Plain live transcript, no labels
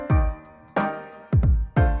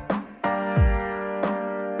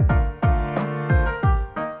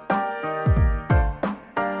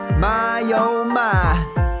my, oh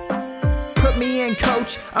my. Put me in,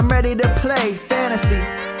 coach, I'm ready to play fantasy.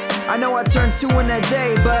 I know I turn 2 in a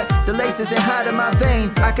day, but the lace isn't hot in my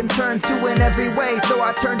veins. I can turn 2 in every way, so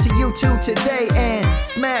I turn to YouTube today and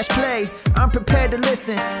smash play. I'm prepared to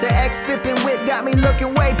listen. The X-Fippin' whip got me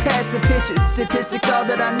looking way past the pitches. Statistics all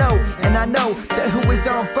that I know, and I know that who is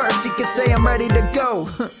on first, he can say I'm ready to go.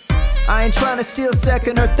 I ain't trying to steal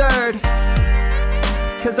second or third,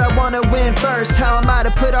 cause I wanna win first. How am I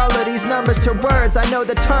to put all of these numbers to words? I know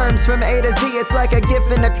the terms from A to Z, it's like a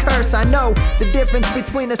gift and a curse. I know the difference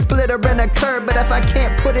between a splitter and a curve, but if I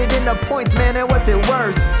can't put it into points, man, then what's it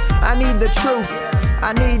worth? I need the truth,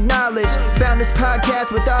 I need knowledge. Found this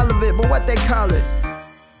podcast with all of it, but what they call it?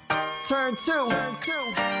 Turn 2,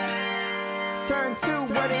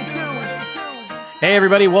 what it do? Hey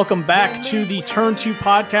everybody, welcome back to the Turn 2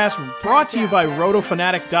 podcast, brought to you by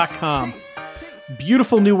rotofanatic.com.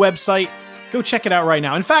 Beautiful new website. Go check it out right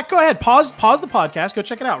now. In fact, go ahead, pause the podcast, go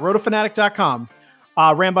check it out, rotofanatic.com.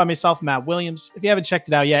 Ran by myself, Matt Williams, if you haven't checked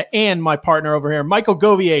it out yet, and my partner over here, Michael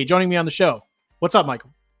Govier, joining me on the show. What's up,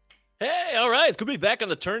 Michael? Hey, all right. It's good to be back on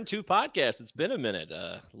the Turn 2 podcast. It's been a minute.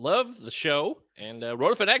 Love the show, and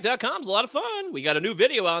rotofanatic.com is a lot of fun. We got a new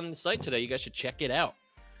video on the site today. You guys should check it out.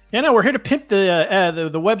 Yeah, no, we're here to pimp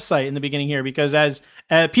the website in the beginning here, because as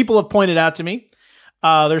people have pointed out to me,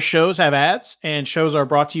 their shows have ads, and shows are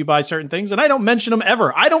brought to you by certain things, and I don't mention them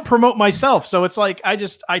ever. I don't promote myself, so it's like I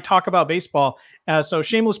talk about baseball. So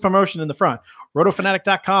shameless promotion in the front.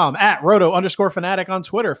 Rotofanatic.com, at roto_fanatic on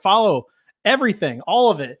Twitter. Follow everything,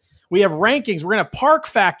 all of it. We have rankings. We're going to have Park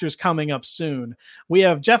Factors coming up soon. We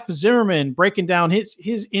have Jeff Zimmerman breaking down his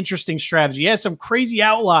interesting strategy. He has some crazy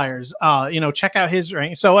outliers. Check out his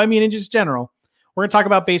ranking. So, I mean, in just general, we're going to talk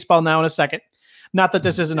about baseball now in a second. Not that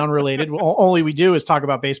this isn't unrelated. Only we do is talk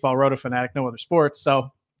about baseball, Roto Fanatic, no other sports.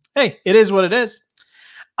 So, hey, it is what it is.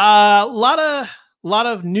 A lot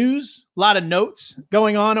of news, a lot of notes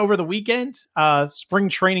going on over the weekend. Spring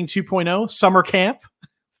training 2.0, summer camp.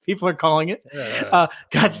 People are calling it,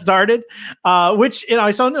 got started, which,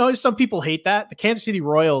 I know some people hate that. The Kansas City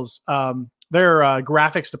Royals, their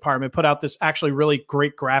graphics department put out this actually really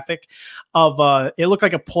great graphic of, it looked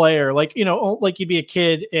like a player, like you'd be a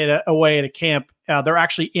kid away at a camp. They're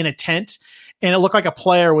actually in a tent, and it looked like a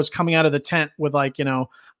player was coming out of the tent with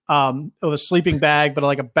with a sleeping bag, but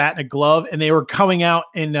like a bat and a glove, and they were coming out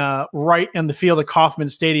in right in the field of Kauffman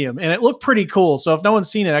Stadium, and it looked pretty cool. So if no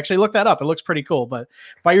one's seen it, actually look that up. It looks pretty cool. But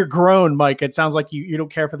by your groan, Mike, it sounds like you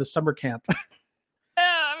don't care for the summer camp.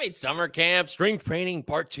 Summer camp, spring training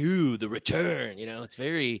part 2, the return. It's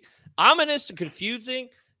very ominous and confusing.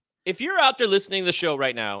 If you're out there listening to the show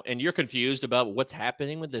right now and you're confused about what's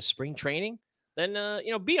happening with this spring training, then,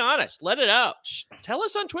 be honest, let it out. Tell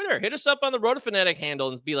us on Twitter, hit us up on the RotoFanatic handle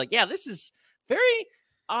and be like, yeah, this is very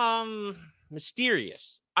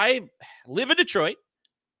mysterious. I live in Detroit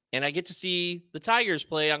and I get to see the Tigers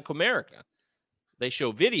play on Comerica. They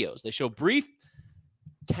show videos. They show brief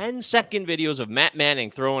 10-second videos of Matt Manning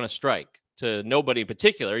throwing a strike to nobody in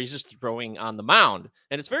particular. He's just throwing on the mound.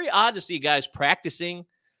 And it's very odd to see guys practicing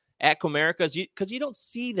at Comerica because you don't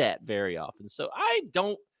see that very often. So I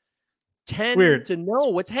don't tend to know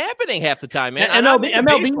what's happening half the time, man.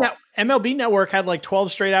 MLB Network had like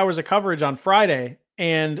 12 straight hours of coverage on Friday,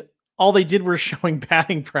 and all they did was showing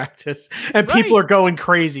batting practice, and people are going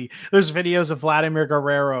crazy. There's videos of Vladimir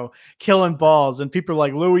Guerrero killing balls, and people are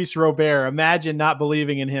like, Luis Robert, imagine not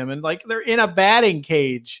believing in him. And like, they're in a batting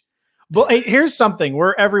cage. But here's something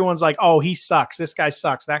where everyone's like, oh, he sucks. This guy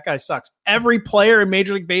sucks. That guy sucks. Every player in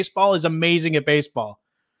Major League Baseball is amazing at baseball.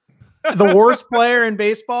 The worst player in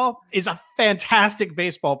baseball is a fantastic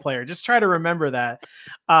baseball player. Just try to remember that.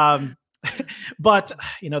 But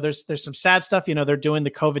there's some sad stuff. They're doing the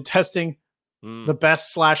COVID testing the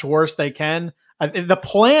best / worst they can. The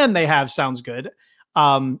plan they have sounds good.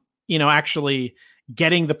 Actually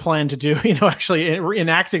getting the plan to do, actually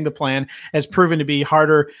enacting the plan has proven to be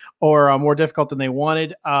harder or more difficult than they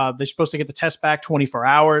wanted. They're supposed to get the test back 24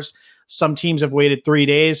 hours. Some teams have waited 3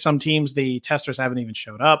 days. Some teams, the testers haven't even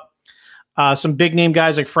showed up. Some big name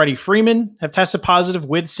guys like Freddie Freeman have tested positive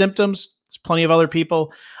with symptoms. There's plenty of other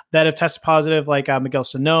people that have tested positive, like Miguel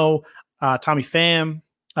Sano, Tommy Pham,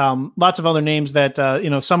 lots of other names that,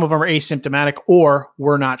 some of them are asymptomatic or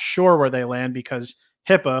we're not sure where they land because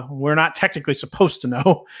HIPAA, we're not technically supposed to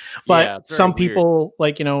know. But some people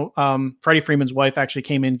like, Freddie Freeman's wife actually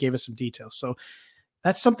came in, gave us some details. So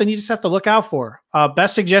that's something you just have to look out for.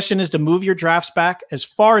 Best suggestion is to move your drafts back as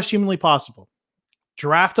far as humanly possible.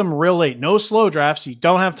 Draft them real late. No slow drafts. You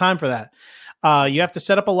don't have time for that. You have to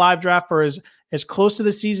set up a live draft for as close to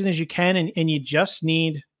the season as you can, and you just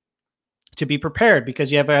need to be prepared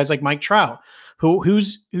because you have guys like Mike Trout who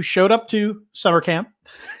showed up to summer camp.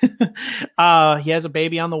 He has a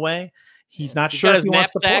baby on the way. He's not sure if he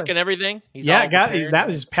wants to play and everything. He's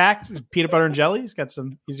packed. His peanut butter and jelly.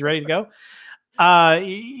 He's ready to go.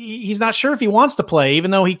 He's not sure if he wants to play,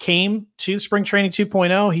 even though he came to spring training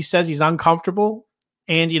 2.0. He says he's uncomfortable,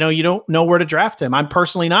 and you don't know where to draft him. I'm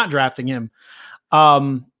personally not drafting him.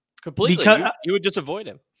 Completely. Because you would just avoid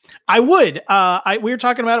him. I would. We were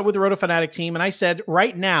talking about it with the Roto Fanatic team, and I said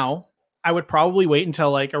right now I would probably wait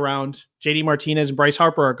until like around JD Martinez and Bryce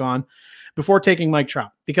Harper are gone before taking Mike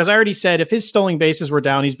Trout, because I already said if his stolen bases were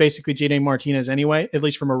down, he's basically JD Martinez anyway, at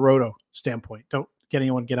least from a Roto standpoint. Don't get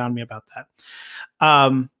anyone get on me about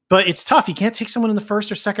that. But it's tough. You can't take someone in the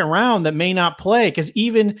first or second round that may not play, because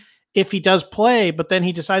even if he does play, but then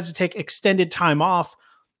he decides to take extended time off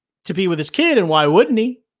to be with his kid, and why wouldn't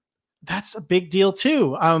he? That's a big deal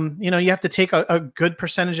too. You have to take a good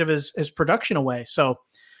percentage of his production away. So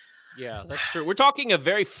yeah, that's true. We're talking a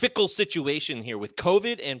very fickle situation here with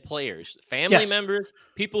COVID and players, family members,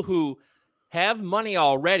 people who have money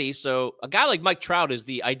already. So a guy like Mike Trout is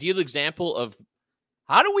the ideal example of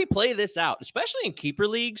how do we play this out, especially in keeper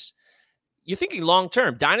leagues. You're thinking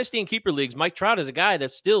long-term dynasty and keeper leagues. Mike Trout is a guy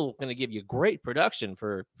that's still going to give you great production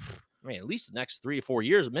for, at least the next 3 to 4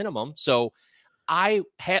 years minimum. So I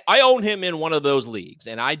own him in one of those leagues,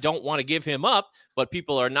 and I don't want to give him up, but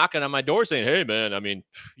people are knocking on my door saying, hey, man,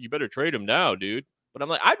 you better trade him now, dude. But I'm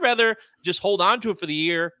like, I'd rather just hold on to him for the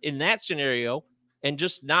year in that scenario and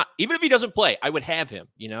just not, even if he doesn't play, I would have him,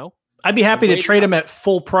 I'd be happy to trade him at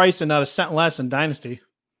full price and not a cent less in Dynasty.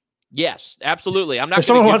 Yes, absolutely. I'm not. If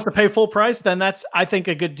someone wants to pay full price, then that's, I think,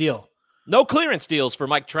 a good deal. No clearance deals for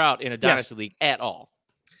Mike Trout in a Dynasty league at all.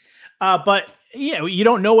 But yeah, you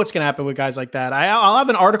don't know what's going to happen with guys like that. I'll have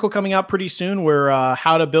an article coming out pretty soon where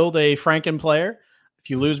how to build a Franken player. If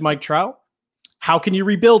you lose Mike Trout, how can you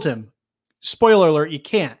rebuild him? Spoiler alert, you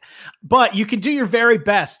can't. But you can do your very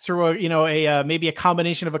best through maybe a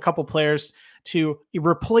combination of a couple players to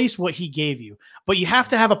replace what he gave you. But you have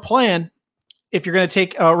to have a plan if you're going to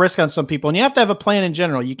take a risk on some people. And you have to have a plan in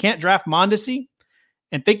general. You can't draft Mondesi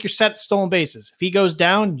and think you're set at stolen bases. If he goes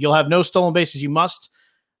down, you'll have no stolen bases. You must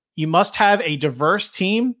have a diverse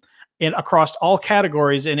team across all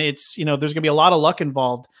categories. And it's, there's going to be a lot of luck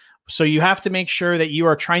involved. So you have to make sure that you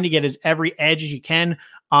are trying to get every edge as you can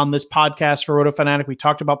on this podcast for Roto Fanatic. We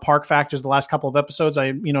talked about park factors the last couple of episodes. I,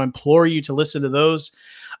 implore you to listen to those.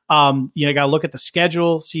 You got to look at the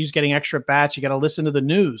schedule, see who's getting extra bats. You got to listen to the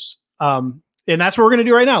news. And that's what we're going to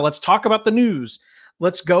do right now. Let's talk about the news.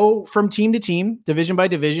 Let's go from team to team, division by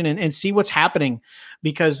division, and see what's happening,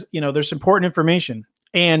 because, there's important information.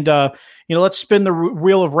 And, let's spin the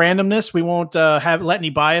wheel of randomness. We won't let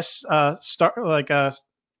any bias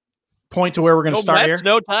point to where we're going to start Mets, here.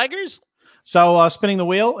 No Tigers. So spinning the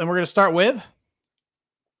wheel, and we're going to start with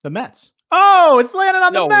the Mets. Oh, it's landed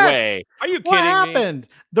on the Mets. No way. Are you kidding me? What happened?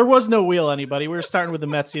 There was no wheel, anybody. We were starting with the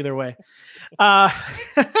Mets either way. The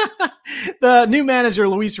new manager,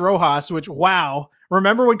 Luis Rojas, which, wow.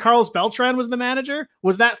 Remember when Carlos Beltran was the manager?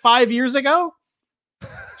 Was that 5 years ago?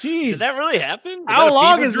 Jeez. Did that really happen? How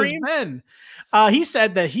long has this been? He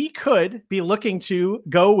said that he could be looking to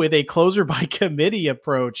go with a closer by committee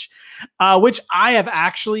approach, which I have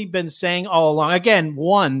actually been saying all along. Again,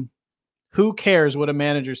 who cares what a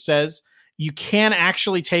manager says? You can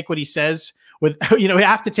actually take what he says with, you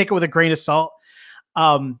have to take it with a grain of salt.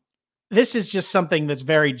 This is just something that's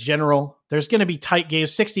very general. There's going to be tight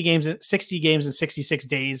games, 60 games in 66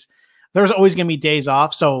 days. There's always going to be days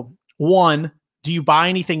off. So 1, do you buy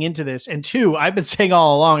anything into this? And 2, I've been saying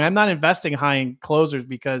all along, I'm not investing high in closers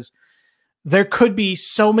because there could be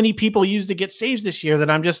so many people used to get saves this year that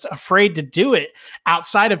I'm just afraid to do it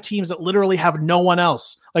outside of teams that literally have no one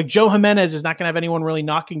else. Like Joe Jimenez is not going to have anyone really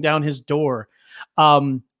knocking down his door.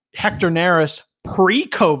 Hector Neris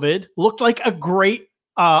pre-COVID looked like a great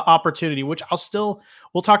opportunity, which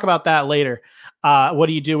we'll talk about that later. What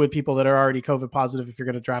do you do with people that are already COVID positive if you're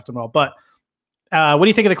going to draft them all? But what do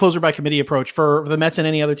you think of the closer by committee approach for the Mets and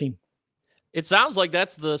any other team? It sounds like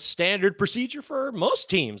that's the standard procedure for most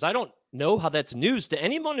teams. I don't know how that's news to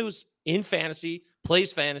anyone who's in fantasy,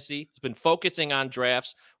 plays fantasy, has been focusing on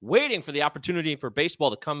drafts, waiting for the opportunity for baseball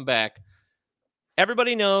to come back.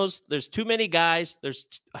 Everybody knows there's too many guys. There's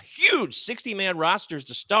a huge 60-man rosters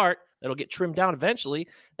to start that'll get trimmed down eventually.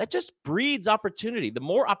 That just breeds opportunity. The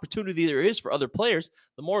more opportunity there is for other players,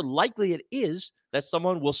 the more likely it is that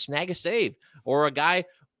someone will snag a save or a guy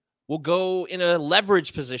will go in a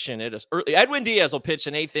leverage position. Edwin Diaz will pitch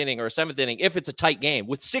an 8th inning or a 7th inning if it's a tight game.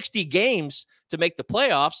 With 60 games to make the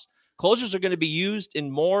playoffs, closers are going to be used in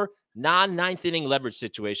more non-ninth inning leverage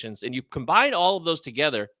situations, and you combine all of those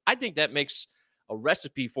together, I think that makes a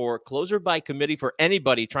recipe for closer by committee for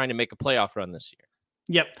anybody trying to make a playoff run this year.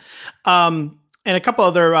 Yep. And a couple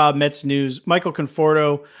other Mets news. Michael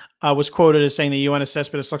Conforto was quoted as saying that Yoenis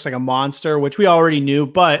Cespedes looks like a monster, which we already knew,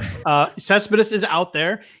 but Cespedes is out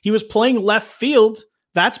there. He was playing left field.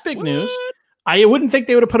 That's big news. I wouldn't think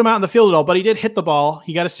they would have put him out in the field at all, but he did hit the ball.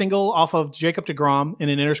 He got a single off of Jacob deGrom in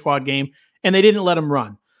an inter-squad game, and they didn't let him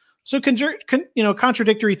run. So,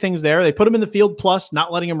 contradictory things there. They put him in the field plus,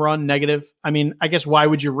 not letting him run negative. I mean, I guess why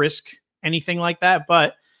would you risk anything like that?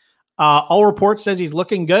 But all reports says he's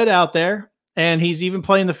looking good out there. And he's even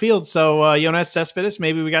playing the field. So Yoenis Cespedes,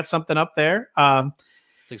 maybe we got something up there. It's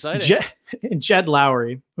exciting. Jed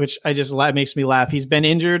Lowry, which makes me laugh. He's been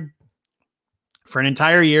injured for an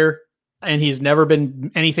entire year, and he's never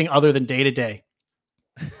been anything other than day to day.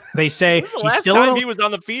 They say he's still time he was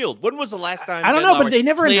on the field. When was the last time? I don't know, but they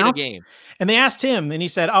never announced a game. And they asked him, and he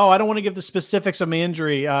said, "Oh, I don't want to give the specifics of my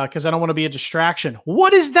injury because I don't want to be a distraction."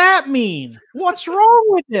 What does that mean? What's wrong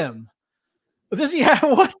with him? Does he have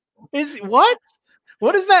what?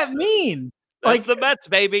 What does that mean? That's like the Mets,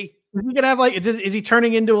 baby. Is he gonna have is he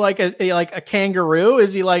turning into like a kangaroo?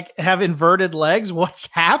 Is he like have inverted legs? What's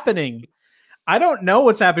happening? I don't know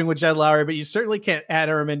what's happening with Jed Lowry, but you certainly can't add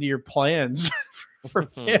him into your plans for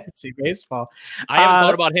fantasy baseball. I haven't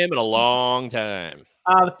thought about him in a long time.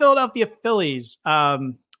 The Philadelphia Phillies,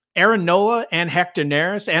 Aaron Nola and Hector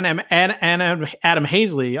Neris and Adam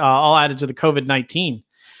Hazley all added to the COVID-19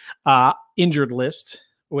 injured list.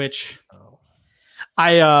 Which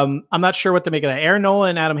I'm not sure what to make of that. Aaron Nola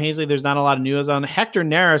and Adam Hazley, there's not a lot of news on. Hector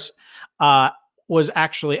Neris was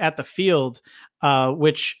actually at the field,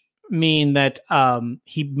 which mean that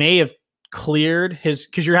he may have cleared his,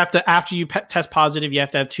 because you have to, after you test positive, you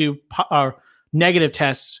have to have 2 negative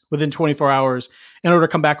tests within 24 hours in order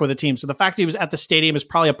to come back with a team. So the fact that he was at the stadium is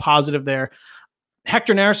probably a positive there.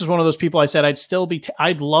 Hector Neris is one of those people I said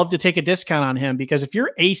I'd love to take a discount on him, because if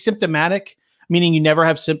you're asymptomatic, meaning you never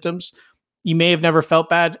have symptoms, you may have never felt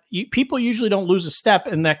bad. People usually don't lose a step,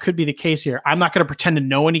 and that could be the case here. I'm not going to pretend to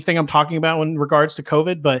know anything I'm talking about in regards to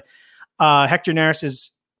COVID, but Hector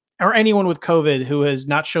Neris or anyone with COVID who has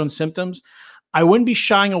not shown symptoms, I wouldn't be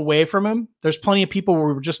shying away from him. There's plenty of people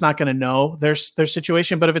where we're just not going to know their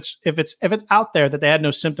situation, but if it's out there that they had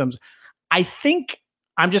no symptoms, I think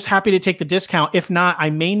I'm just happy to take the discount. If not,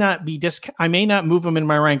 I may not move him in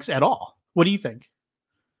my ranks at all. What do you think?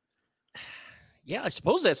 Yeah, I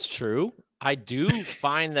suppose that's true. I do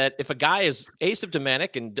find that if a guy is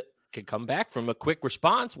asymptomatic and can come back from a quick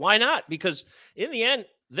response, why not? Because in the end,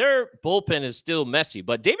 their bullpen is still messy.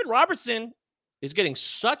 But David Robertson is getting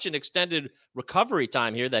such an extended recovery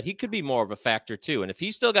time here that he could be more of a factor too. And if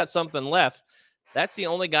he's still got something left, that's the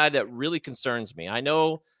only guy that really concerns me. I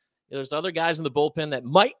know there's other guys in the bullpen that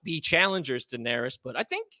might be challengers to Neris, but I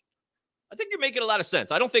think you're making a lot of sense.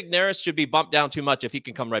 I don't think Neris should be bumped down too much if he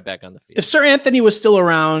can come right back on the field. If Sir Anthony was still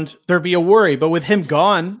around, there'd be a worry. But with him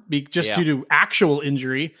gone, due to actual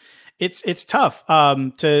injury, it's tough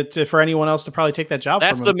for anyone else to probably take that job.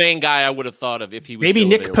 That's from the him. main guy I would have thought of if he was maybe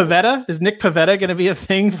Nick available. Pivetta. Is Nick Pivetta going to be a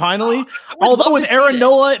thing finally? Although with Aaron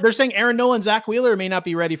Nola, they're saying Aaron Nola and Zach Wheeler may not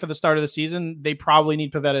be ready for the start of the season. They probably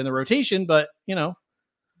need Pivetta in the rotation, but I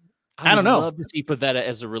don't know. I'd love to see Pivetta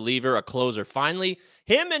as a reliever, a closer. Finally,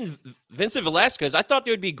 him and Vincent Velasquez, I thought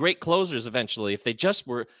they would be great closers eventually if they just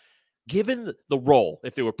were given the role.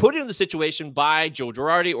 If they were put in the situation by Joe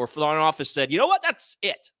Girardi or front office said, you know what, that's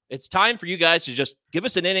it. It's time for you guys to just give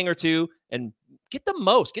us an inning or two and get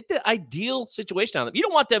the ideal situation on them. You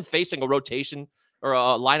don't want them facing a rotation or a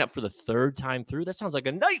lineup for the third time through. That sounds like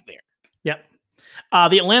a nightmare. Yep.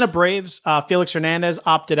 The Atlanta Braves, Felix Hernandez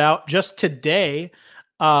opted out just today.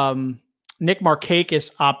 Nick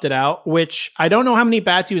Markakis opted out, which I don't know how many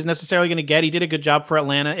bats he was necessarily going to get. He did a good job for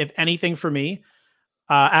Atlanta. If anything for me,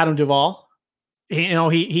 Adam Duvall,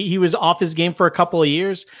 he was off his game for a couple of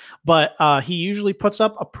years, but he usually puts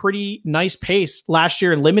up a pretty nice pace. Last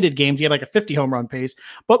year in limited games, he had like a 50 home run pace,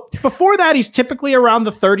 but before that, he's typically around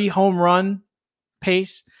the 30 home run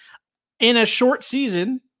pace in a short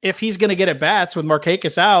season. If he's going to get at bats with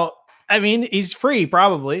Markakis out, I mean, he's free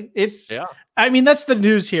probably. I mean, that's the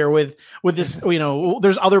news here with this.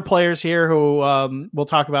 There's other players here who we'll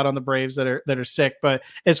talk about on the Braves that are sick. But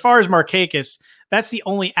as far as Markakis, that's the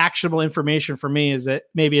only actionable information for me, is that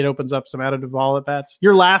maybe it opens up some Adam Duvall at bats.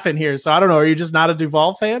 You're laughing here, so I don't know. Are you just not a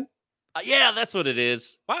Duvall fan? Yeah, that's what it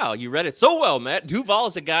is. Wow, you read it so well, Matt. Duvall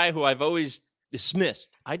is a guy who I've always dismissed.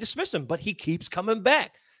 I dismiss him, but he keeps coming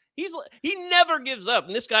back. He never gives up.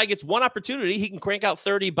 And this guy gets one opportunity. He can crank out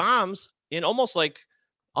 30 bombs in almost like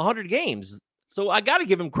 100 games. So I got to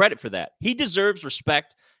give him credit for that. He deserves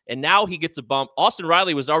respect, and now he gets a bump. Austin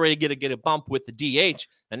Riley was already going to get a bump with the DH,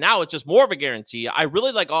 and now it's just more of a guarantee. I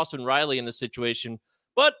really like Austin Riley in this situation.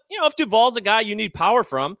 But, if Duvall's a guy you need power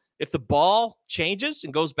from, if the ball changes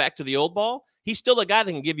and goes back to the old ball, he's still a guy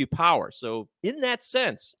that can give you power. So in that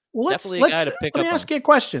sense, definitely a guy to pick up. Let me ask you a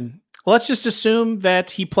question. Let's just assume that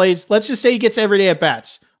he plays. Let's just say he gets everyday at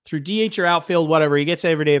bats through DH or outfield, whatever. He gets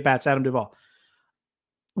everyday at bats, Adam Duvall.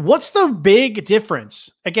 What's the big difference?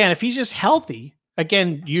 Again, if he's just healthy,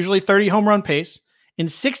 again, usually 30 home run pace in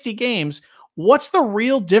 60 games, what's the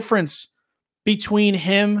real difference between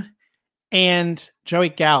him and Joey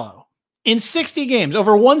Gallo? In 60 games,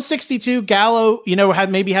 over 162, Gallo,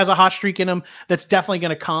 maybe has a hot streak in him that's definitely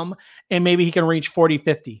going to come, and maybe he can reach 40,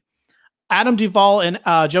 50. Adam Duvall and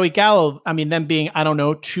Joey Gallo, them being,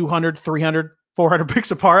 200, 300, 400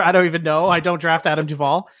 picks apart. I don't even know. I don't draft Adam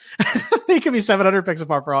Duvall. He could be 700 picks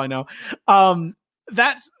apart for all I know.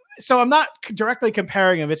 So I'm not directly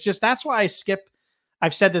comparing him. It's just, that's why I skip.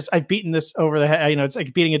 I've said this, I've beaten this over the head. It's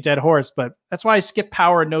like beating a dead horse, but that's why I skip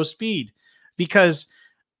power and no speed, because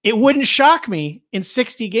it wouldn't shock me in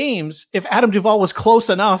 60 games if Adam Duvall was close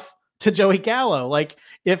enough to Joey Gallo. Like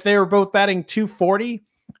if they were both batting 240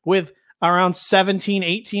 with around 17,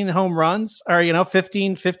 18 home runs, or,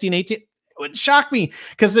 15, 18, it would shock me,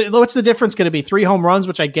 because what's the difference going to be? 3 home runs,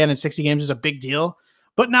 which again in 60 games is a big deal,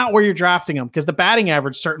 but not where you're drafting them, because the batting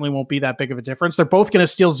average certainly won't be that big of a difference. They're both going to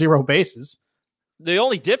steal 0 bases. The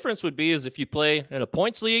only difference would be is if you play in a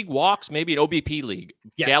points league, walks, maybe an OBP league.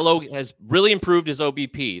 Yes. Gallo has really improved his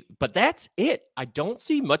OBP, but that's it. I don't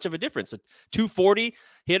see much of a difference. A 240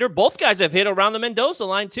 hitter. Both guys have hit around the Mendoza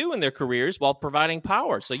line too in their careers while providing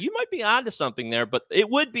power. So you might be onto something there, but it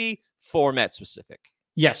would be format specific.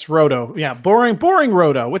 Yes, Roto. Yeah, boring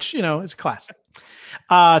Roto, which, is a classic.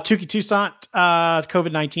 Touki Toussaint,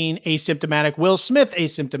 COVID-19, asymptomatic. Will Smith,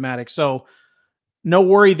 asymptomatic. So no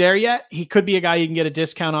worry there yet. He could be a guy you can get a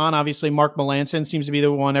discount on. Obviously, Mark Melancon seems to be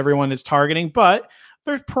the one everyone is targeting, but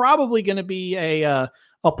there's probably going to be a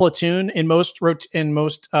platoon in most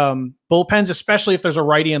bullpens, especially if there's a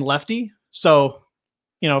righty and lefty. So,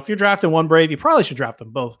 if you're drafting one Brave, you probably should draft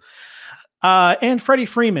them both. And Freddie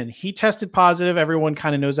Freeman, he tested positive. Everyone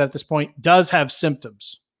kind of knows that at this point, does have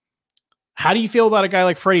symptoms. How do you feel about a guy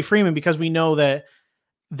like Freddie Freeman? Because we know that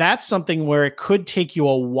that's something where it could take you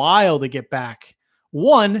a while to get back.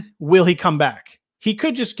 One, will he come back? He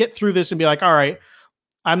could just get through this and be like, all right,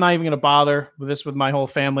 I'm not even going to bother with this with my whole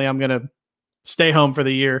family. I'm going to stay home for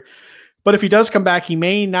the year. But if he does come back, he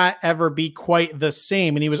may not ever be quite the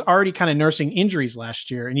same. And he was already kind of nursing injuries last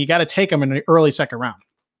year, and you got to take him in the early second round.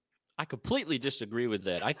 I completely disagree with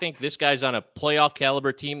that. I think this guy's on a playoff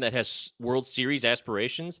caliber team that has World Series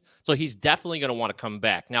aspirations, so he's definitely going to want to come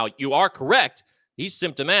back. Now, you are correct. He's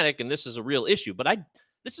symptomatic, and this is a real issue. But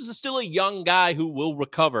this is still a young guy who will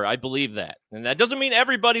recover. I believe that. And that doesn't mean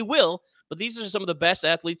everybody will, but these are some of the best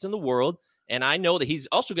athletes in the world, and I know that he's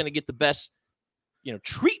also going to get the best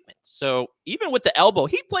treatment. So even with the elbow,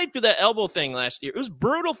 he played through that elbow thing last year. It was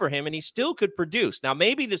brutal for him, and he still could produce. Now,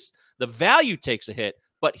 maybe the value takes a hit,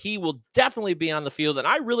 but he will definitely be on the field, and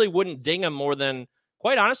I really wouldn't ding him more than,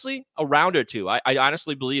 quite honestly, a round or two. I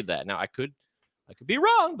honestly believe that. Now, I could be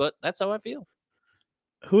wrong, but that's how I feel.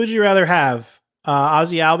 Who would you rather have,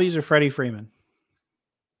 Ozzie Albies or Freddie Freeman?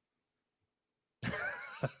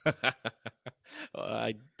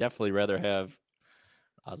 I'd definitely rather have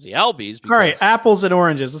Ozzie Albies. All right, apples and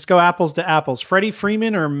oranges. Let's go apples to apples. Freddie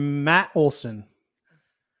Freeman or Matt Olson?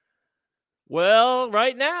 Well,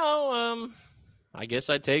 right now, I guess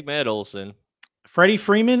I'd take Matt Olson. Freddie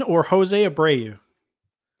Freeman or Jose Abreu?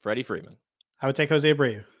 Freddie Freeman. I would take Jose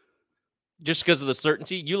Abreu. Just because of the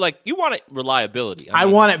certainty? You want it reliability. I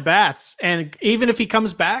want it bats. And even if he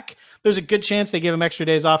comes back, there's a good chance they give him extra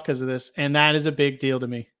days off because of this. And that is a big deal to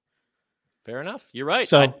me. Fair enough. You're right.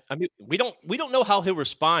 So I mean, we don't know how he'll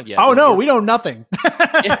respond yet. Oh no, we know nothing.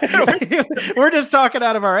 We're just talking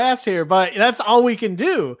out of our ass here, but that's all we can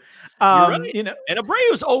do. Right. And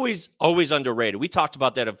Abreu is always underrated. We talked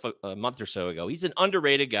about that a month or so ago. He's an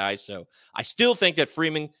underrated guy. So I still think that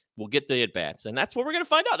Freeman will get the at-bats, and that's what we're going to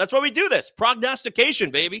find out. That's why we do this. Prognostication,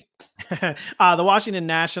 baby. The Washington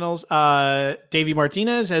Nationals, Davey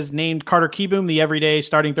Martinez has named Carter Kieboom the everyday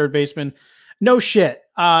starting third baseman. No shit.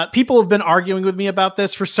 People have been arguing with me about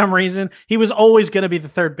this for some reason. He was always going to be the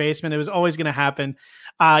third baseman. It was always going to happen.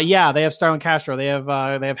 Yeah, they have Starlin Castro. They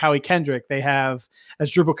have Howie Kendrick. They have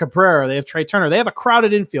Asdrubal Cabrera. They have Trey Turner. They have a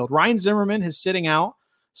crowded infield. Ryan Zimmerman is sitting out,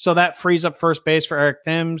 so that frees up first base for Eric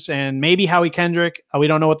Thames and maybe Howie Kendrick. We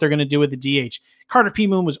don't know what they're going to do with the DH. Carter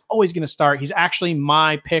Kieboom was always going to start. He's actually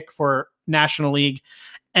my pick for National League.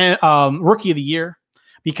 and rookie of the year,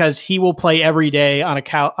 because he will play every day on a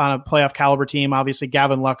playoff caliber team. Obviously,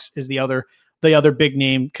 Gavin Lux is the other big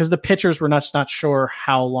name, because the pitchers were not sure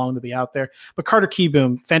how long to be out there. But Carter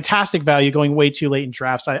Kieboom, fantastic value, going way too late in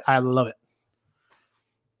drafts. I love it.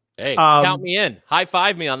 Hey, count me in. High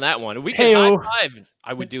five me on that one. If we could high five,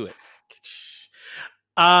 I would do it.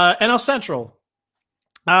 NL Central,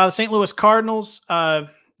 the St. Louis Cardinals.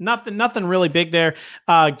 Nothing really big there.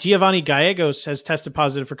 Giovanni Gallegos has tested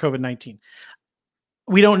positive for COVID-19.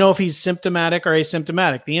 We don't know if he's symptomatic or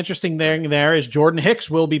asymptomatic. The interesting thing there is Jordan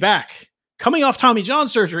Hicks will be back, coming off Tommy John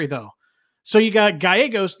surgery, though. So you got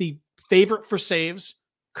Gallegos, the favorite for saves,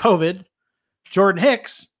 COVID. Jordan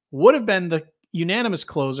Hicks would have been the unanimous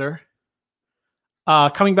closer,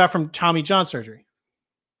 coming back from Tommy John surgery.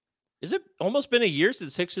 Is it almost been a year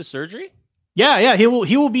since Hicks' surgery? Yeah. He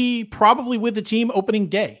will be probably with the team opening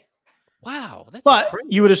day. Wow. But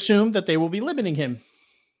you would assume that they will be limiting him.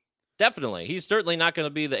 Definitely. He's certainly not going to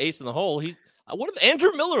be the ace in the hole. What if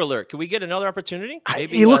Andrew Miller alert? Can we get another opportunity?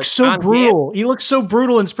 Maybe, he looks so brutal. He looks so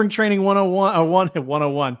brutal in spring training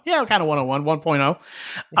 101. Yeah, kind of 101,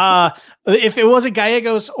 1.0. If it wasn't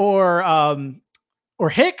Gallegos or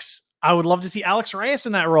Hicks, I would love to see Alex Reyes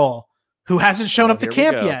in that role, who hasn't shown up to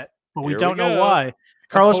camp yet, but we don't know why.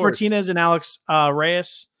 Carlos Martinez and Alex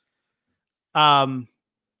Reyes.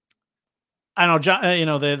 I know John.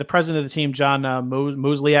 The president of the team, John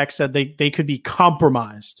Mosliak, said they could be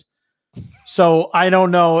compromised. So I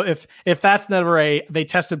don't know if that's never they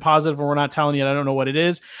tested positive and we're not telling you. I don't know what it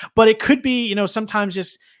is, but it could be. Sometimes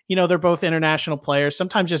just they're both international players.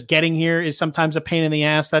 Sometimes just getting here is sometimes a pain in the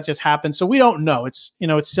ass. That just happens. So we don't know. It's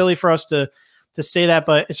it's silly for us to say that.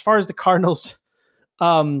 But as far as the Cardinals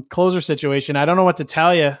closer situation, I don't know what to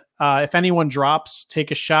tell you. If anyone drops,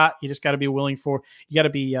 take a shot. You just got to be willing to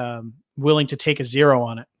take a zero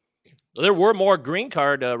on it. There were more green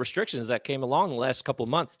card restrictions that came along the last couple of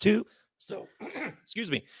months too. So,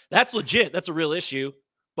 excuse me, that's legit. That's a real issue.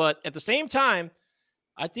 But at the same time,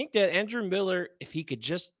 I think that Andrew Miller, if he could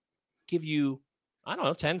just give you,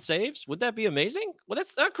 10 saves, would that be amazing? Well,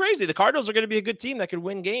 that's not crazy. The Cardinals are going to be a good team that could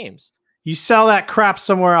win games. You sell that crap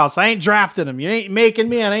somewhere else. I ain't drafting him. You ain't making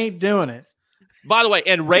me, and I ain't doing it. By the way,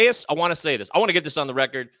 and Reyes, I want to say this. I want to get this on the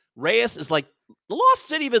record. Reyes is like the lost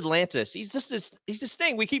city of Atlantis. He's this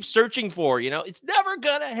thing we keep searching for. It's never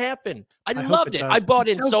gonna happen. I loved it. I bought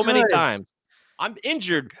in so many times. I'm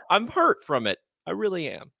injured. I'm hurt from it. I really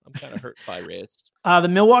am. I'm kind of hurt by Reyes. The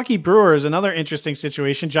Milwaukee Brewers, another interesting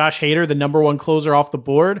situation. Josh Hader, the number one closer off the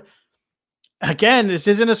board. Again, this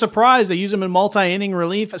isn't a surprise. They use him in multi-inning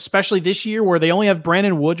relief, especially this year where they only have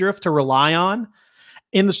Brandon Woodruff to rely on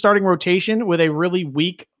in the starting rotation with a really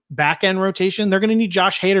weak back end rotation. They're going to need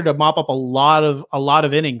Josh Hader to mop up a lot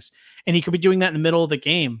of innings, and he could be doing that in the middle of the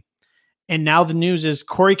game. And now the news is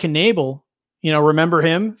Corey Knebel, remember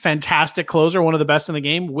him, fantastic closer, one of the best in the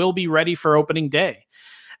game, will be ready for opening day.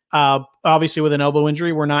 Obviously with an elbow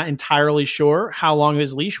injury, we're not entirely sure how long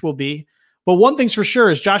his leash will be, but one thing's for sure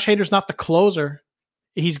is Josh Hader's not the closer.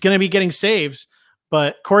 He's going to be getting saves,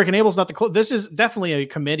 but Corey Knebel's not the closer. This is definitely a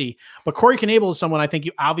committee, but Corey Knebel is someone I think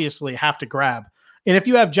you obviously have to grab. And if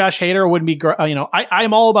you have Josh Hader, it wouldn't be,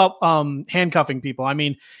 I'm all about handcuffing people. I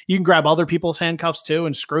mean, you can grab other people's handcuffs too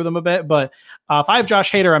and screw them a bit. But if I have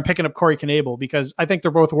Josh Hader, I'm picking up Corey Knebel because I think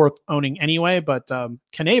they're both worth owning anyway. But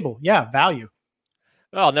Knebel, value.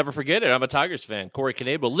 Well, I'll never forget it. I'm a Tigers fan. Corey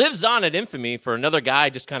Knebel lives on in infamy for another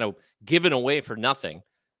guy just kind of given away for nothing.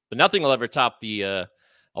 But nothing will ever top the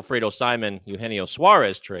Alfredo Simon, Eugenio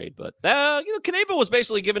Suarez trade. But Knebel was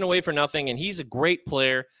basically given away for nothing, and he's a great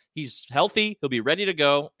player. He's healthy. He'll be ready to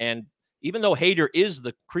go. And even though Hader is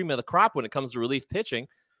the cream of the crop when it comes to relief pitching,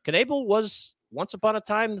 Knebel was once upon a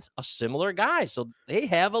time a similar guy. So they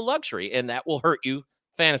have a luxury, and that will hurt you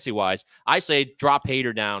fantasy-wise. I say drop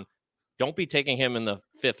Hader down. Don't be taking him in the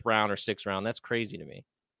 5th round or 6th round. That's crazy to me.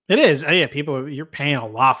 It is. Yeah, you're paying a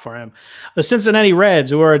lot for him. The Cincinnati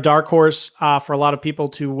Reds, who are a dark horse for a lot of people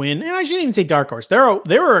to win, and I shouldn't even say dark horse. They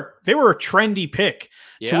were a trendy pick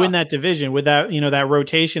to win that division with that that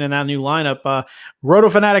rotation and that new lineup.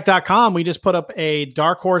 Rotofanatic.com, we just put up a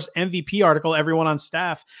dark horse MVP article. Everyone on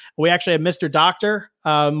staff. We actually have Mr. Doctor,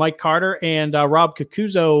 Mike Carter, and Rob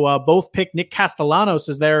Cacuzo both picked Nick Castellanos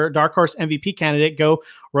as their dark horse MVP candidate. Go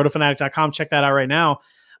Rotofanatic.com. Check that out right now.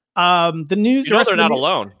 The news. They're not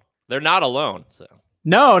alone. They're not alone. So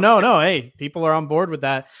no. Hey, people are on board with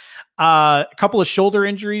that. A couple of shoulder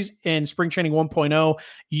injuries in spring training 1.0.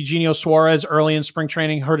 Eugenio Suarez early in spring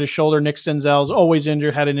training hurt his shoulder. Nick Senzel's always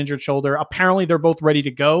injured, had an injured shoulder. Apparently, they're both ready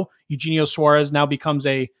to go. Eugenio Suarez now becomes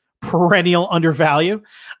a perennial undervalue.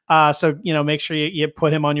 So make sure you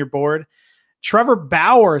put him on your board. Trevor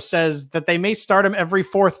Bauer says that they may start him every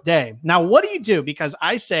fourth day. Now, what do you do? Because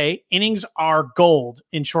I say innings are gold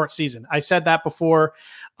in short season. I said that before.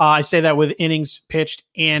 I say that with innings pitched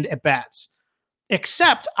and at bats.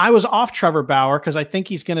 Except I was off Trevor Bauer because I think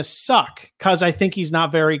he's going to suck, because I think he's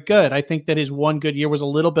not very good. I think that his one good year was a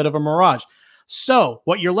little bit of a mirage. So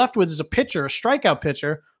what you're left with is a pitcher, a strikeout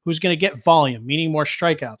pitcher, who's going to get volume, meaning more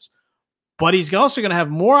strikeouts. But he's also going to have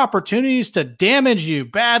more opportunities to damage you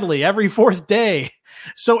badly every fourth day.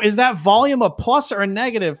 So is that volume a plus or a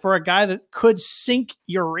negative for a guy that could sink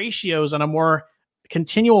your ratios on a more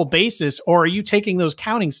continual basis? Or are you taking those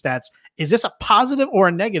counting stats? Is this a positive or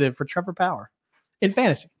a negative for Trevor Bauer in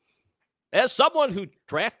fantasy? As someone who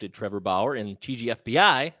drafted Trevor Bauer in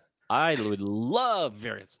TGFBI, I would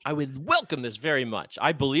welcome this very much.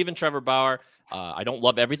 I believe in Trevor Bauer. I don't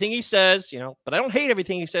love everything he says, but I don't hate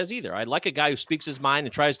everything he says either. I like a guy who speaks his mind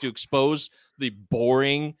and tries to expose the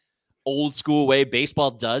boring, old school way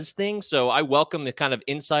baseball does things. So I welcome the kind of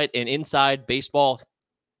insight and inside baseball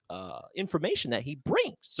information that he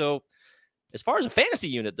brings. So as far as a fantasy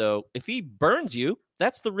unit, though, if he burns you,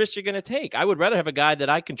 that's the risk you're going to take. I would rather have a guy that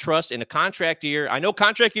I can trust in a contract year. I know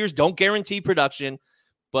contract years don't guarantee production,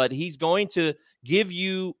 but he's going to give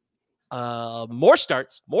you more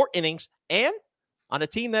starts, more innings, and on a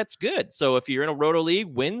team that's good. So if you're in a roto league,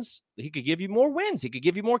 wins, he could give you more wins. He could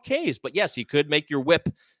give you more Ks. But yes, he could make your whip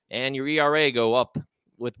and your ERA go up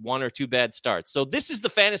with one or two bad starts. So this is the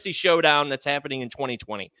fantasy showdown that's happening in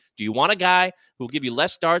 2020. Do you want a guy who will give you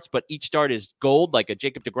less starts, but each start is gold, like a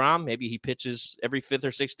Jacob deGrom? Maybe he pitches every fifth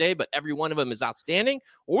or sixth day, but every one of them is outstanding.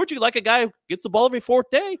 Or would you like a guy who gets the ball every fourth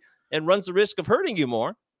day and runs the risk of hurting you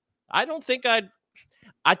more? I think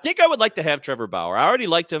I would like to have Trevor Bauer. I already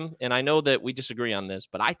liked him, and I know that we disagree on this,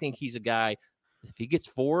 but I think he's a guy, if he gets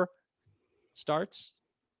 4 starts,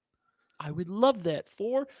 I would love that.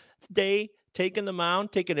 4-day taking the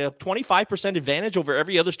mound, taking a 25% advantage over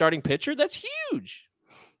every other starting pitcher. That's huge.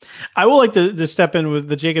 I will like to step in with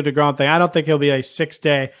the Jacob deGrom thing. I don't think he'll be a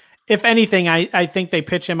 6-day. If anything, I think they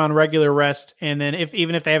pitch him on regular rest, and then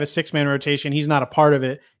even if they have a 6-man rotation, he's not a part of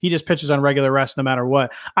it. He just pitches on regular rest no matter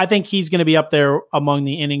what. I think he's going to be up there among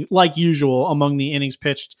the innings, like usual, among the innings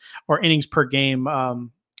pitched or innings per game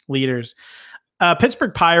leaders.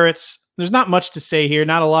 Pittsburgh Pirates, there's not much to say here,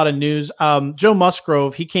 not a lot of news. Joe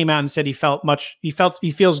Musgrove, he came out and said he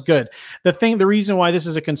feels good. The reason why this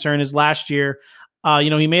is a concern is last year,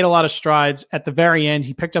 he made a lot of strides. At the very end,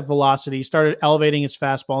 he picked up velocity, he started elevating his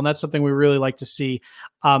fastball, and that's something we really like to see.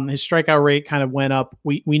 His strikeout rate kind of went up.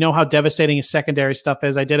 We know how devastating his secondary stuff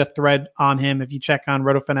is. I did a thread on him. If you check on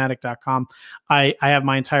rotofanatic.com, I have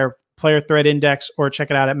my entire player thread index, or check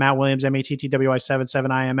it out at Matt Williams,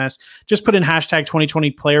 MATTWI77IMS. Just put in hashtag 2020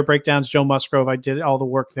 player breakdowns, Joe Musgrove. I did all the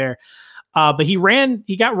work there. But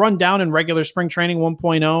he got run down in regular spring training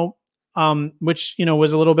 1.0. Which,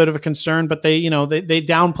 was a little bit of a concern, but they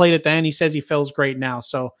downplayed it then. He says he feels great now.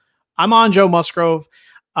 So I'm on Joe Musgrove.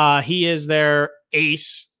 He is their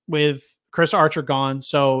ace with Chris Archer gone.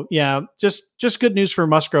 So yeah, just good news for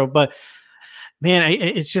Musgrove. But man,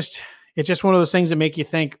 it's just one of those things that make you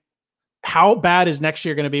think, how bad is next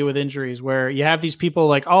year going to be with injuries, where you have these people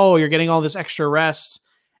like, oh, you're getting all this extra rest,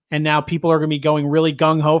 and now people are going to be going really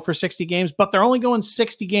gung-ho for 60 games, but they're only going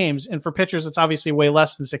 60 games. And for pitchers, it's obviously way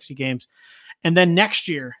less than 60 games. And then next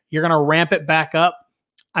year, you're going to ramp it back up.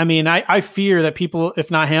 I mean, I fear that people,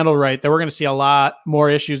 if not handled right, that we're going to see a lot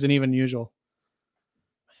more issues than even usual.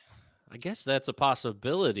 I guess that's a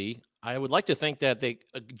possibility. I would like to think that they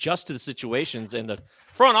adjust to the situations, and the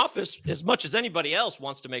front office, as much as anybody else,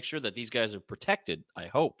 wants to make sure that these guys are protected, I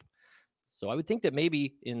hope. So I would think that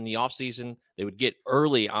maybe in the offseason, they would get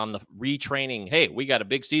early on the retraining. Hey, we got a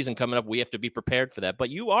big season coming up. We have to be prepared for that. But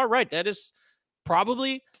you are right. That is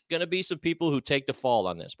probably going to be some people who take the fall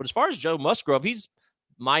on this. But as far as Joe Musgrove, he's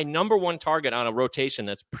my number one target on a rotation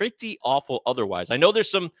that's pretty awful otherwise. I know there's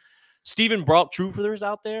some Stephen Brault truthers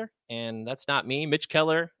out there, and that's not me. Mitch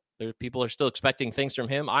Keller, people are still expecting things from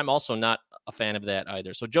him. I'm also not a fan of that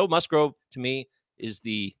either. So Joe Musgrove, to me, is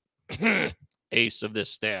the ace of this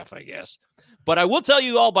staff, I guess. But I will tell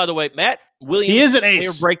you all, by the way, Matt Williams, he is an ace.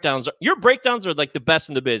 Your breakdowns are like the best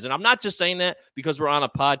in the biz. And I'm not just saying that because we're on a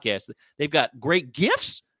podcast. They've got great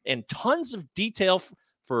gifts and tons of detail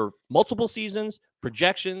for multiple seasons,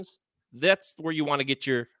 projections. That's where you want to get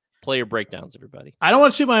your player breakdowns, everybody. I don't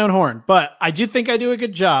want to toot my own horn, but I do think I do a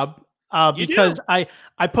good job because I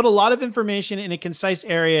put a lot of information in a concise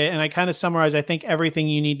area, and I kind of summarize, I think, everything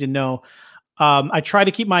you need to know. I try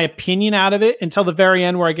to keep my opinion out of it until the very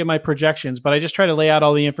end where I give my projections, but I just try to lay out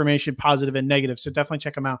all the information, positive and negative. So definitely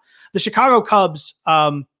check them out. The Chicago Cubs,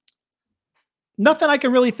 Nothing I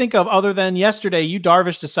can really think of other than yesterday, Yu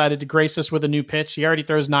Darvish decided to grace us with a new pitch. He already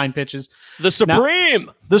throws 9 pitches. The Supreme.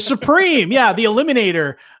 Now, the Supreme. Yeah. The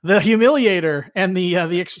Eliminator, the Humiliator, and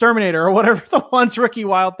the Exterminator, or whatever the ones Ricky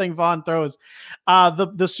Wild Thing Vaughn throws.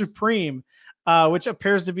 The Supreme, which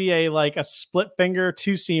appears to be a split finger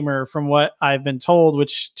 2-seamer from what I've been told,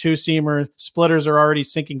 which 2-seamer splitters are already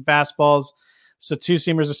sinking fastballs. So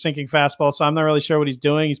 2-seamers are sinking fastball. So I'm not really sure what he's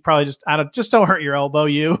doing. He's probably just don't hurt your elbow.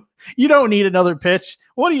 You don't need another pitch.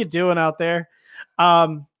 What are you doing out there?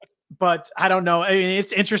 But I don't know. I mean,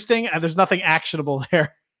 it's interesting. There's nothing actionable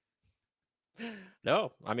there.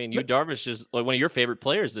 No, I mean, Yu Darvish is like one of your favorite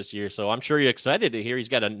players this year. So I'm sure you're excited to hear he's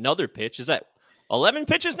got another pitch. Is that 11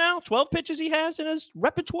 pitches now? 12 pitches he has in his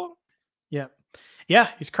repertoire? Yeah. Yeah,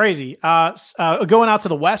 he's crazy. Going out to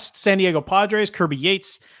the West, San Diego Padres, Kirby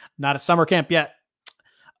Yates, not at summer camp yet.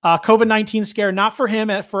 COVID-19 scare, not for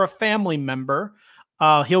him, for a family member.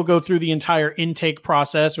 He'll go through the entire intake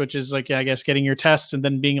process, which is getting your tests and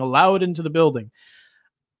then being allowed into the building.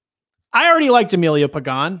 I already liked Emilio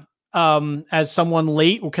Pagan as someone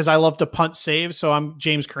late because I love to punt save. So I'm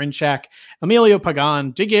James Karinchak, Emilio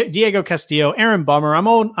Pagan, Diego Castillo, Aaron Bummer. I'm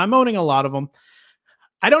owning a lot of them.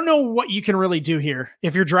 I don't know what you can really do here.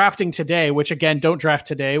 If you're drafting today, which again, don't draft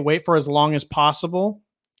today, wait for as long as possible.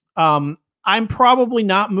 I'm probably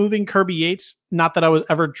not moving Kirby Yates. Not that I was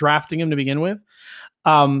ever drafting him to begin with.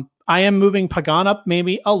 I am moving Pagan up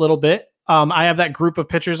maybe a little bit. I have that group of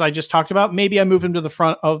pitchers I just talked about. Maybe I move him to the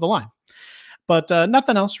front of the line, but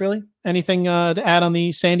nothing else really. Anything to add on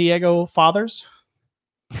the San Diego Fathers?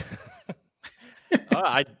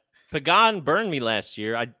 Pagan burned me last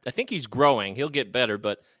year. I think he's growing. He'll get better,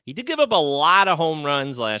 but he did give up a lot of home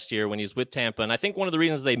runs last year when he was with Tampa. And I think one of the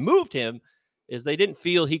reasons they moved him is they didn't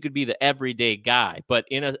feel he could be the everyday guy. But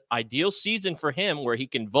in an ideal season for him where he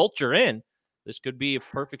can vulture in, this could be a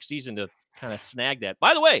perfect season to kind of snag that.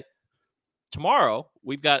 By the way, tomorrow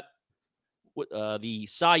we've got the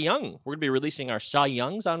Cy Young. We're going to be releasing our Cy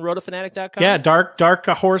Youngs on rotofanatic.com. Yeah, dark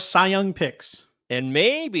horse Cy Young picks. And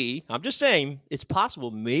maybe, I'm just saying, it's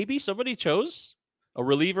possible, maybe somebody chose a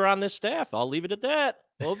reliever on this staff. I'll leave it at that.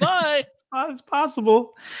 Well, bye. It's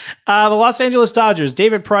possible. The Los Angeles Dodgers,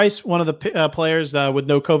 David Price, one of the players with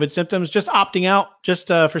no COVID symptoms, just opting out just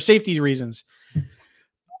for safety reasons.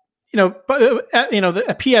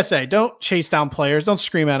 A PSA, don't chase down players. Don't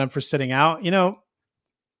scream at them for sitting out.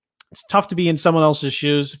 It's tough to be in someone else's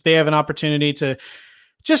shoes. If they have an opportunity to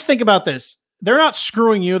just think about this. They're not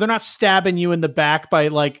screwing you. They're not stabbing you in the back by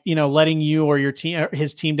letting you or your team,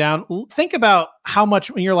 his team down. Think about how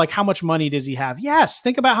much, when you're like, how much money does he have? Yes.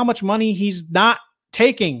 Think about how much money he's not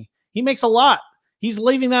taking. He makes a lot. He's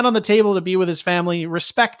leaving that on the table to be with his family.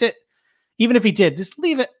 Respect it. Even if he did, just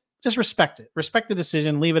leave it. Just respect it. Respect the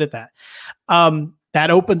decision. Leave it at that.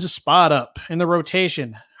 That opens a spot up in the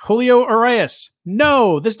rotation. Julio Urias.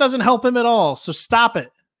 No, this doesn't help him at all. So stop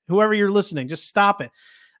it. Whoever you're listening, just stop it.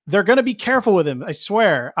 They're going to be careful with him. I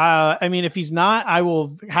swear. If he's not, I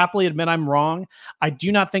will happily admit I'm wrong. I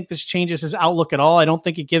do not think this changes his outlook at all. I don't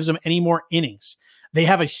think it gives him any more innings. They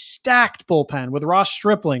have a stacked bullpen with Ross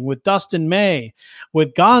Stripling, with Dustin May,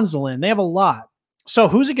 with Gonsolin. They have a lot. So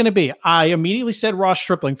who's it going to be? I immediately said Ross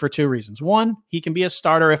Stripling for 2 reasons. One, he can be a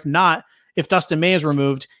starter. If not, if Dustin May is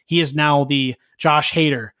removed, he is now the Josh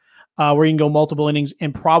Hader, where you can go multiple innings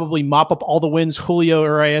and probably mop up all the wins Julio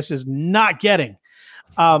Urias is not getting.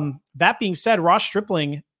 That being said, Ross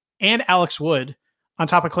Stripling and Alex Wood, on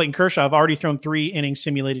top of Clayton Kershaw, have already thrown 3 inning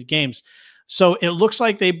simulated games. So it looks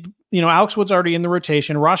like Alex Wood's already in the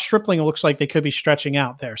rotation. Ross Stripling looks like they could be stretching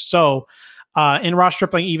out there. So, and Ross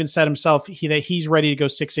Stripling even said himself that he's ready to go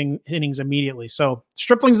 6 innings immediately. So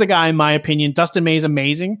Stripling's the guy, in my opinion. Dustin May is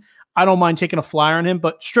amazing. I don't mind taking a flyer on him,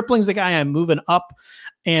 but Stripling's the guy I'm moving up.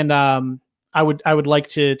 And, I would like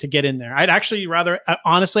to get in there. I'd actually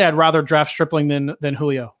I'd rather draft Stripling than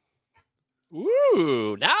Julio.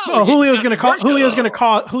 Ooh, now Julio's going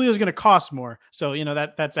to cost more. So,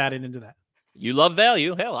 that's added into that. You love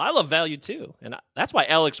value. Hell, I love value too. And that's why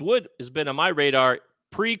Alex Wood has been on my radar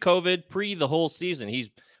pre-COVID, the whole season. He's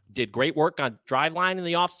did great work on drive line in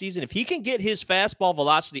the offseason. If he can get his fastball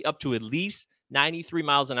velocity up to at least 93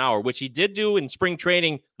 miles an hour, which he did do in spring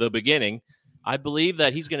training, the beginning, I believe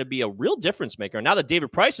that he's going to be a real difference maker. Now that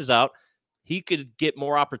David Price is out, he could get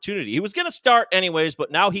more opportunity. He was going to start anyways,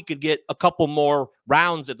 but now he could get a couple more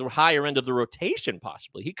rounds at the higher end of the rotation,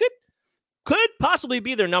 possibly. He could possibly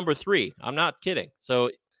be their number 3. I'm not kidding.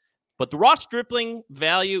 So, but the Ross Stripling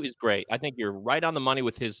value is great. I think you're right on the money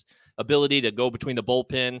with his ability to go between the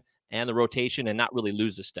bullpen and the rotation and not really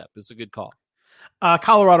lose a step. It's a good call.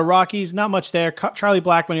 Colorado Rockies, not much there. Charlie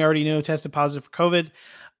Blackmon, you already knew, tested positive for COVID.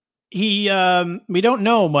 We don't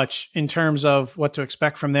know much in terms of what to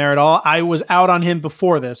expect from there at all. I was out on him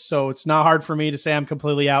before this, so it's not hard for me to say I'm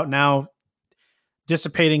completely out now.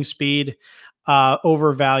 Dissipating speed,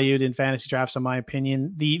 overvalued in fantasy drafts, in my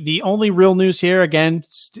opinion. The only real news here, again,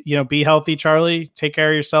 be healthy, Charlie. Take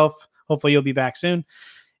care of yourself. Hopefully you'll be back soon.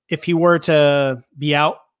 If he were to be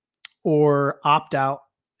out or opt out,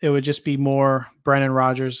 it would just be more Brendan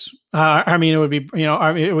Rodgers. It would be,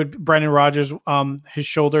 Brendan Rodgers. His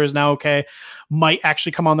shoulder is now okay. Might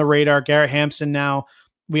actually come on the radar. Garrett Hampson now,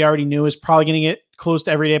 we already knew, is probably going to get close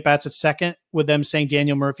to everyday at bats at second, with them saying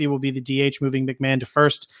Daniel Murphy will be the DH, moving McMahon to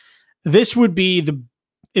first. This would be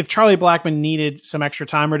if Charlie Blackmon needed some extra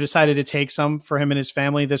time or decided to take some for him and his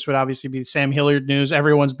family, this would obviously be the Sam Hilliard news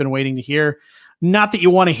everyone's been waiting to hear. Not that you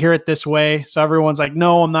want to hear it this way. So everyone's like,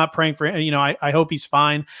 no, I'm not praying for him. I hope he's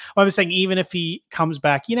fine. I was saying, even if he comes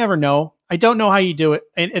back, you never know. I don't know how you do it.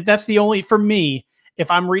 And that's the only, for me, if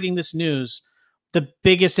I'm reading this news, the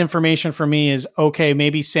biggest information for me is, okay,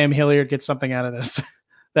 maybe Sam Hilliard gets something out of this.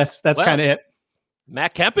 That's kind of it.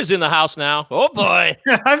 Matt Kemp is in the house now. Oh boy.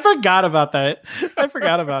 I forgot about that. I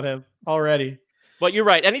forgot about him already. But you're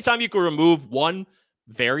right. Anytime you can remove one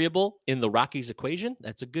variable in the Rockies equation,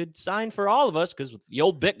 that's a good sign for all of us, because the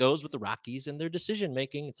old bit goes with the Rockies and their decision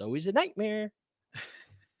making. It's always a nightmare.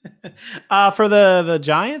 For the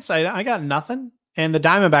Giants, I got nothing, and the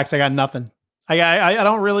Diamondbacks, I got nothing. I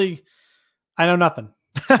know nothing.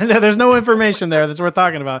 There's no information there that's worth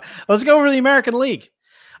talking about. Let's go over to the American League.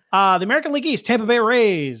 The American League East, Tampa Bay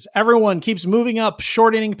Rays. Everyone keeps moving up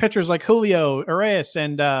short inning pitchers like Julio Urias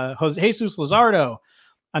and Jesus Luzardo.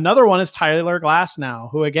 Another one is Tyler Glasnow,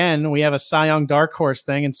 who, again, we have a Cy Young dark horse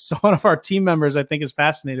thing, and so one of our team members, I think, is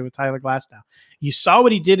fascinated with Tyler Glasnow. You saw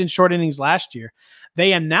what he did in short innings last year.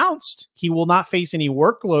 They announced he will not face any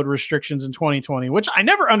workload restrictions in 2020, which I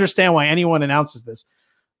never understand why anyone announces this.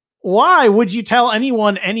 Why would you tell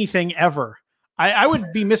anyone anything ever? I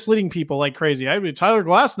would be misleading people like crazy. I would Tyler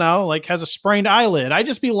Glasnow has a sprained eyelid. I'd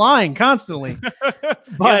just be lying constantly.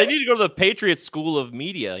 But they need to go to the Patriots School of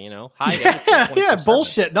Media, hide yeah,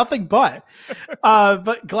 bullshit, nothing but.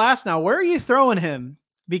 But Glasnow, where are you throwing him?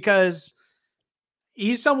 Because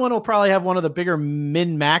he's someone who'll probably have one of the bigger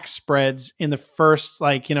min-max spreads in the first,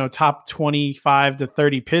 top 25 to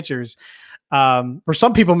 30 pitchers. Or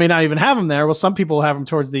some people may not even have him there. Well, some people will have him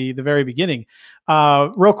towards the very beginning.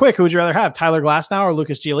 Real quick, who would you rather have, Tyler Glasnow or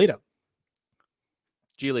Lucas Giolito?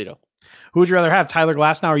 Giolito. Who would you rather have, Tyler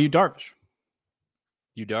Glasnow or Yu Darvish?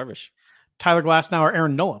 Yu Darvish. Tyler Glasnow or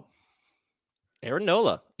Aaron Nola? Aaron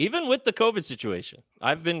Nola. Even with the COVID situation,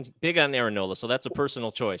 I've been big on Aaron Nola, so that's a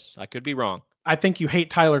personal choice. I could be wrong. I think you hate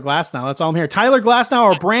Tyler Glasnow. That's all I'm here. Tyler Glasnow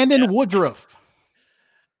or Brandon Woodruff?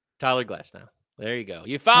 Tyler Glasnow. There you go.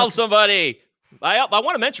 You found somebody. I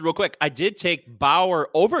want to mention real quick, I did take Bauer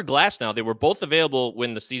over Glasnow. They were both available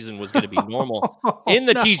when the season was going to be normal in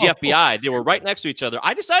the TGFBI. They were right next to each other.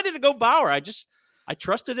 I decided to go Bauer. I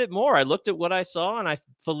trusted it more. I looked at what I saw, and I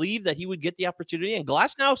believed that he would get the opportunity, and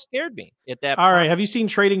Glasnow scared me at that point. All right. Have you seen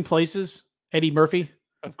Trading Places, Eddie Murphy?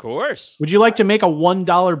 Of course. Would you like to make a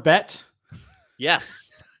 $1 bet? Yes.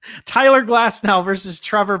 Tyler Glasnow versus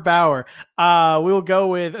Trevor Bauer. We will go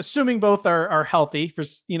with, assuming both are healthy for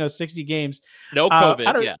 60 games. No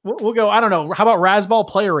COVID. We'll go. I don't know. How about Razzball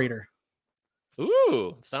Player Rater?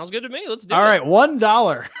 Ooh, sounds good to me. Let's do it. All right,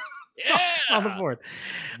 $1. Yeah, on the board.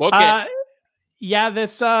 Book it. Yeah,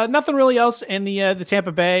 that's nothing really else in the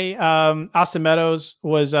Tampa Bay. Austin Meadows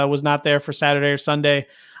was not there for Saturday or Sunday,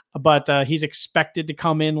 but he's expected to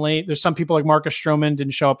come in late. There's some people like Marcus Stroman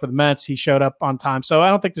didn't show up for the Mets. He showed up on time. So I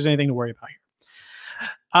don't think there's anything to worry about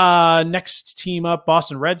here. Next team up,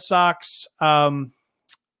 Boston Red Sox.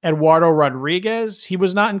 Eduardo Rodriguez. He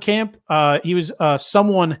was not in camp. He was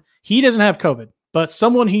someone, he doesn't have COVID, but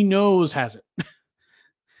someone he knows has it.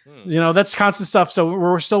 That's constant stuff. So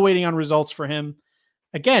we're still waiting on results for him.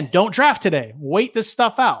 Again, don't draft today. Wait this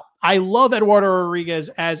stuff out. I love Eduardo Rodriguez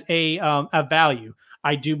as a value.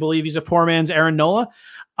 I do believe he's a poor man's Aaron Nola.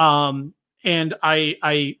 And if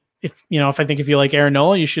I think if you like Aaron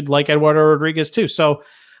Nola, you should like Eduardo Rodriguez too. So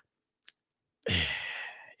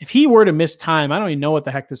if he were to miss time, I don't even know what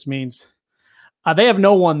the heck this means. They have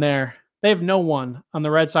no one there. They have no one on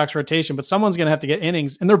the Red Sox rotation, but someone's going to have to get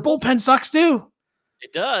innings, and their bullpen sucks too.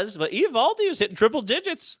 It does, but Eovaldi was hitting triple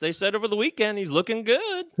digits. They said over the weekend he's looking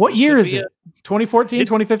good. What year is it? 2014,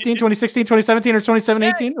 2015, 2016, 2017, or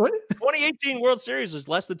 2017, 18? 2018 World Series was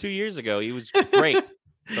less than 2 years ago. He was great.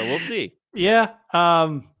 So we'll see. Yeah.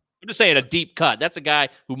 I'm just saying a deep cut. That's a guy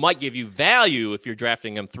who might give you value if you're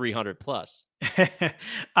drafting him 300 plus.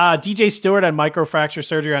 DJ Stewart had microfracture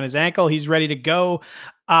surgery on his ankle. He's ready to go.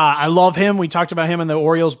 I love him. We talked about him in the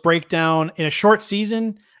Orioles breakdown. In a short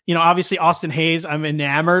season, obviously Austin Hayes I'm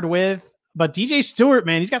enamored with, but DJ Stewart,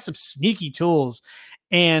 man, he's got some sneaky tools.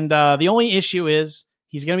 And the only issue is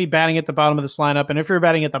he's going to be batting at the bottom of this lineup. And if you're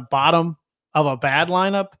batting at the bottom of a bad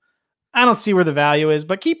lineup, I don't see where the value is,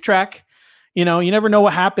 but keep track. You never know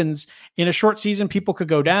what happens in a short season. People could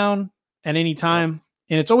go down at any time,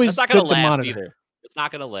 and it's always not going to last monitor. either. It's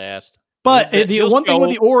not going to last. But the one thing with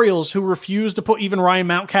the Orioles, who refused to put even Ryan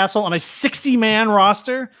Mountcastle on a 60-man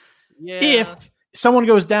roster, if someone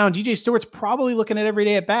goes down, DJ Stewart's probably looking at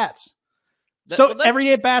everyday at bats. So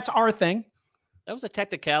everyday at bats are a thing. That was a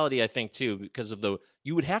technicality, I think, too, because of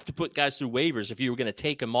you would have to put guys through waivers if you were going to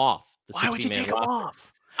take him off. Why would you take him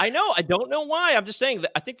off? I know. I don't know why. I'm just saying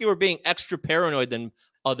that I think they were being extra paranoid than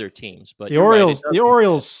other teams. But the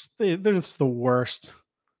Orioles, they're just the worst.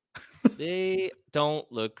 They don't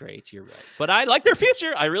look great. You're right. But I like their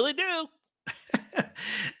future. I really do.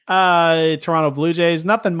 Toronto Blue Jays,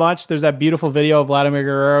 nothing much. There's that beautiful video of Vladimir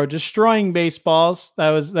Guerrero destroying baseballs. That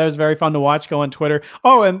was very fun to watch. Go on Twitter.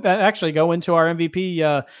 Oh, and actually go into our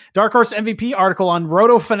MVP Dark Horse MVP article on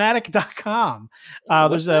rotofanatic.com.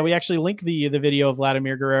 We actually link the video of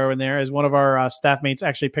Vladimir Guerrero in there, as one of our staff mates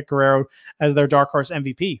actually picked Guerrero as their Dark Horse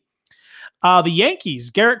MVP. The Yankees,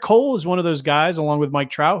 Garrett Cole is one of those guys, along with Mike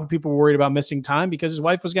Trout, who people were worried about missing time because his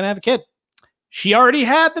wife was going to have a kid. She already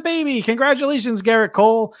had the baby. Congratulations, Garrett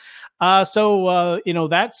Cole. So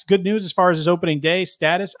that's good news as far as his opening day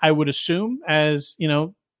status. I would assume, as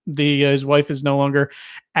his wife is no longer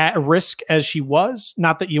at risk as she was.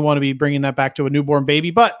 Not that you want to be bringing that back to a newborn baby,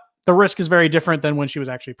 but the risk is very different than when she was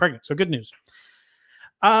actually pregnant. So good news.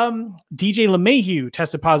 DJ LeMahieu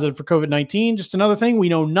tested positive for COVID-19. Just another thing. We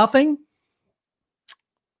know nothing.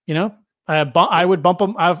 I would bump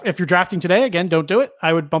him. If you're drafting today, again, don't do it.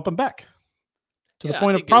 I would bump him back. To the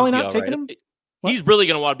point of probably not taking him. He's really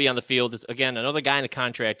going to want to be on the field. It's, again, another guy in a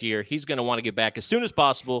contract year. He's going to want to get back as soon as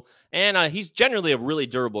possible. And he's generally a really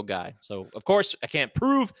durable guy. So, of course, I can't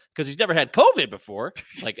prove because he's never had COVID before.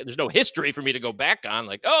 Like, there's no history for me to go back on.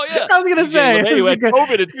 Like, oh, yeah. I was going to say. He had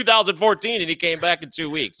COVID in 2014, and he came back in 2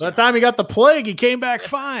 weeks. By the time he got the plague, he came back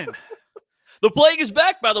fine. The plague is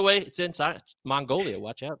back, by the way. It's inside Mongolia.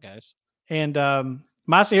 Watch out, guys. And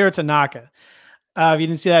Masahiro Tanaka. If you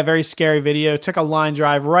didn't see that very scary video, took a line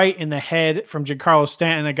drive right in the head from Giancarlo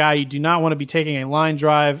Stanton, a guy you do not want to be taking a line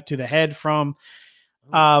drive to the head from.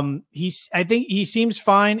 I think he seems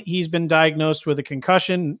fine. He's been diagnosed with a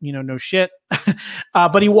concussion, no shit.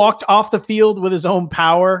 But he walked off the field with his own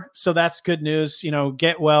power. So that's good news.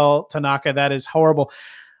 Get well, Tanaka. That is horrible.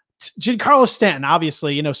 Giancarlo Stanton,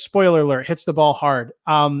 obviously, spoiler alert, hits the ball hard.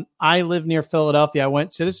 I live near Philadelphia. I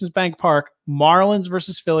went Citizens Bank Park, Marlins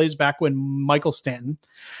versus Phillies, back when Michael Stanton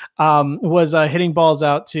was hitting balls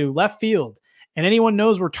out to left field. And anyone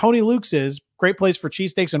knows where Tony Luke's is, great place for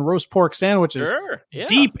cheesesteaks and roast pork sandwiches. Sure, yeah.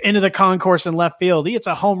 Deep into the concourse in left field. He hits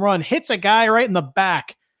a home run, hits a guy right in the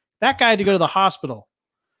back. That guy had to go to the hospital.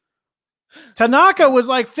 Tanaka was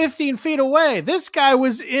like 15 feet away. This guy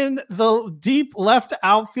was in the deep left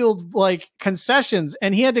outfield concessions,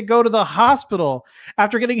 and he had to go to the hospital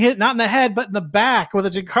after getting hit not in the head but in the back with a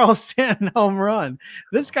Giancarlo Stanton home run.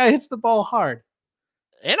 This guy hits the ball hard.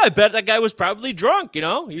 And I bet that guy was probably drunk,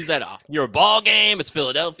 He's at a ball game. It's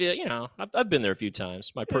Philadelphia, I've been there a few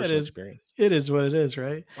times. My personal experience. It is what it is,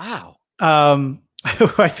 right? Wow.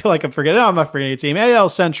 I feel like I'm forgetting. No, I'm not forgetting a team. AL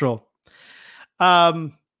Central.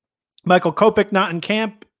 Michael Kopech not in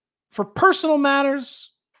camp for personal matters.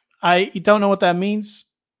 I don't know what that means.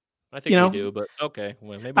 I think you do, but okay.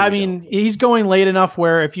 Well, maybe he's going late enough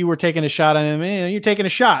where if you were taking a shot on him, you're taking a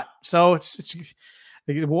shot. So it's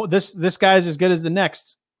this guy's as good as the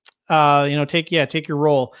next. Take your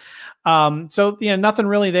role. Nothing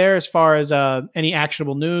really there as far as any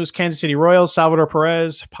actionable news. Kansas City Royals, Salvador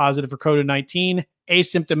Perez, positive for COVID-19,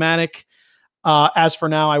 asymptomatic. As for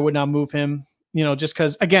now, I would not move him. Just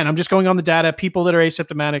because, again, I'm just going on the data. People that are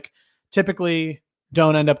asymptomatic typically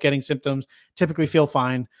don't end up getting symptoms, typically feel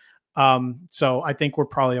fine. So I think we're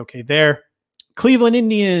probably okay there. Cleveland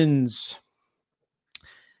Indians.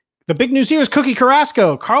 The big news here is Cookie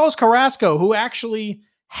Carrasco. Carlos Carrasco, who actually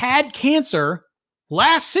had cancer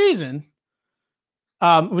last season,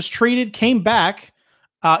 was treated, came back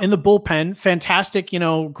in the bullpen. Fantastic,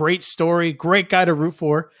 great story, great guy to root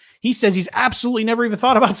for. He says he's absolutely never even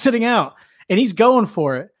thought about sitting out. And he's going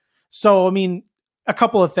for it. So, a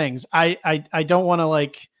couple of things. I don't want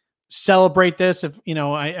to celebrate this if,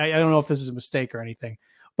 I don't know if this is a mistake or anything.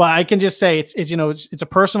 but I can just say it's it's a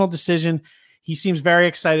personal decision. He seems very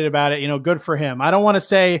excited about it. Good for him. I don't want to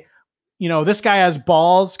say, this guy has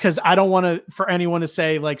balls, because I don't want for anyone to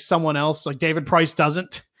say like someone else, like David Price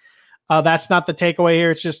doesn't. That's not the takeaway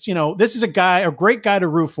here. It's just, this is a great guy to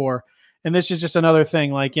root for. And this is just another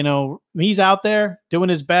thing. Like, he's out there doing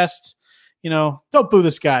his best. Don't boo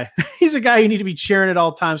this guy. He's a guy you need to be cheering at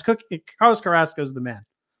all times. Carlos Carrasco is the man.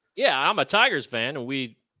 Yeah, I'm a Tigers fan, and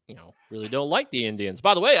we, really don't like the Indians.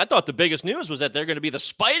 By the way, I thought the biggest news was that they're going to be the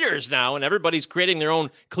Spiders now, and everybody's creating their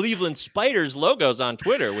own Cleveland Spiders logos on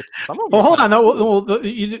Twitter. Well, hold on.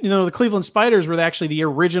 The Cleveland Spiders were actually the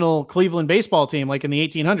original Cleveland baseball team, like in the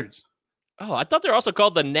 1800s. Oh, I thought they're also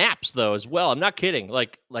called the Naps, though, as well. I'm not kidding.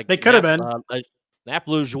 Like they could have been. Nap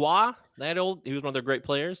Lajoie, he was one of their great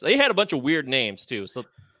players. They had a bunch of weird names, too. So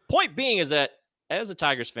point being is that as a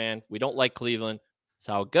Tigers fan, we don't like Cleveland. That's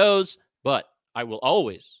how it goes. But I will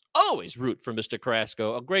always root for Mr.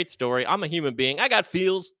 Carrasco. A great story. I'm a human being. I got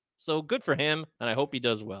feels. So good for him, and I hope he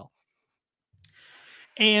does well.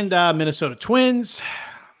 And Minnesota Twins,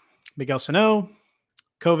 Miguel Sano,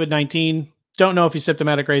 COVID-19. Don't know if he's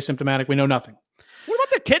symptomatic or asymptomatic. We know nothing. What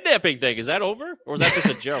about the kidnapping thing? Is that over? Or was that just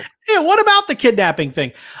a joke? Yeah, what about the kidnapping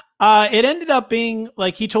thing? It ended up being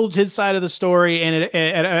like he told his side of the story, and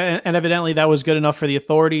and evidently that was good enough for the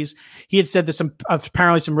authorities. He had said that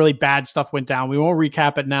apparently some really bad stuff went down. We won't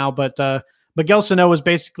recap it now, but Miguel Sano was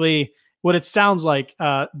basically what it sounds like,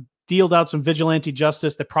 dealed out some vigilante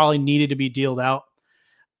justice that probably needed to be dealed out.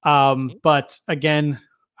 But again,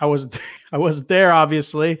 I wasn't there,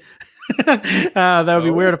 obviously. That would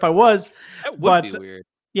be weird if I was. That would be weird.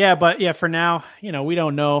 Yeah, for now, we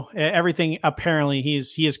don't know everything. Apparently he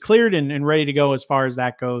is cleared and ready to go as far as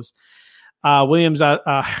that goes. Willens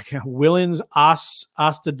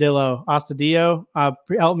Astudillo,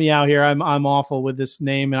 help me out here. I'm awful with this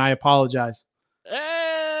name, and I apologize.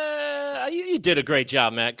 You did a great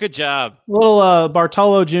job, Matt. Good job. Little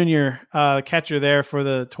Bartolo Jr. Catcher there for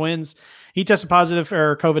the Twins. He tested positive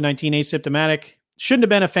for COVID-19, asymptomatic. Shouldn't have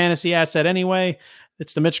been a fantasy asset anyway.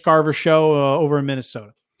 It's the Mitch Garver show over in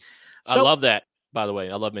Minnesota. I love that, by the way.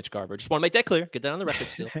 I love Mitch Garver. Just want to make that clear. Get that on the record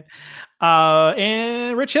still.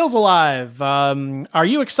 And Rich Hill's alive. Are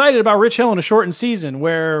you excited about Rich Hill in a shortened season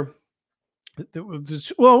where,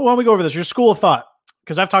 well, why don't we go over this? Your school of thought,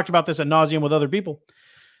 because I've talked about this ad nauseum with other people.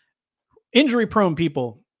 Injury-prone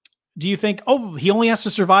people, do you think, he only has to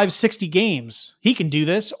survive 60 games. He can do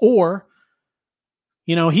this. Or,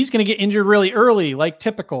 he's going to get injured really early, like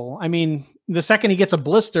typical. I mean, the second he gets a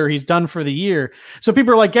blister, he's done for the year. So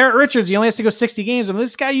people are like, Garrett Richards, he only has to go 60 games. I mean,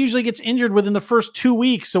 this guy usually gets injured within the first 2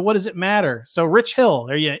 weeks. So what does it matter? So Rich Hill,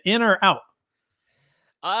 are you in or out?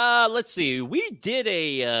 Let's see. We did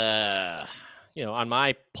on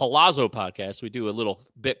my Palazzo podcast, we do a little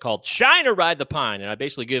bit called Shine or Ride the Pine. And I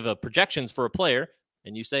basically give projections for a player.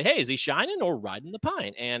 And you say, hey, is he shining or riding the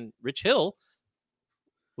pine? And Rich Hill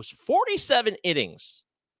was 47 innings.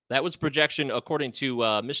 That was projection according to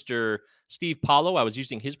Mr. Steve Paulo. I was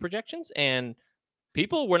using his projections, and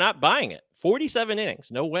people were not buying it. 47 innings,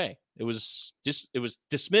 no way. It was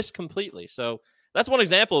dismissed completely. So that's one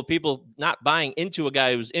example of people not buying into a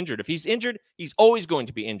guy who's injured. If he's injured, he's always going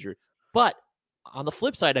to be injured. But on the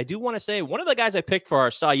flip side, I do want to say one of the guys I picked for our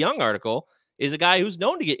Cy Young article is a guy who's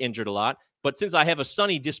known to get injured a lot. But since I have a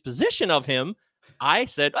sunny disposition of him, I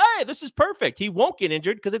said, hey, this is perfect. He won't get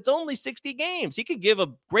injured because it's only 60 games. He could give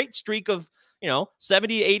a great streak of,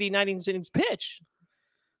 70, 80, 90 innings pitch.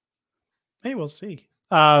 Hey, we'll see.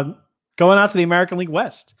 Going out to the American League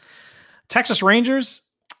West. Texas Rangers,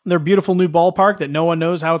 their beautiful new ballpark that no one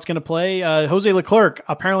knows how it's going to play. Jose Leclerc,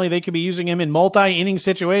 apparently they could be using him in multi-inning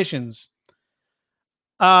situations.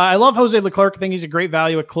 I love Jose Leclerc. I think he's a great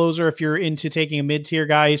value at closer. If you're into taking a mid-tier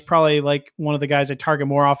guy, he's probably like one of the guys I target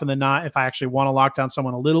more often than not if I actually want to lock down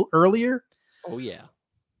someone a little earlier. Oh, yeah.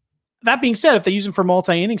 That being said, if they use him for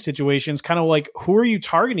multi-inning situations, kind of like, who are you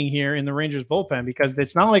targeting here in the Rangers bullpen? Because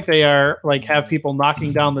it's not like they are like have people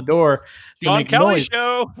knocking down the door. Sean Kelly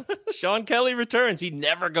show. Sean Kelly returns. He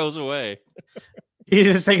never goes away. You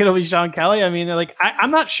just think it'll be Sean Kelly? I mean, like, I'm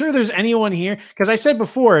not sure there's anyone here. Because I said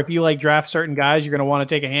before, if you like draft certain guys, you're going to want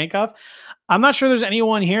to take a handcuff. I'm not sure there's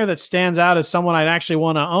anyone here that stands out as someone I'd actually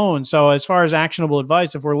want to own. So as far as actionable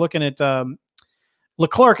advice, if we're looking at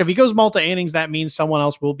Leclerc, if he goes multi-innings, that means someone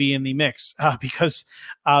else will be in the mix because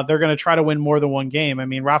they're going to try to win more than one game. I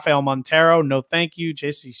mean, Rafael Montero, no thank you.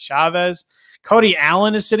 JC Chavez. Cody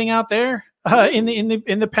Allen is sitting out there in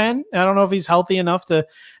the pen. I don't know if he's healthy enough to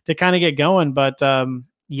kind of get going, but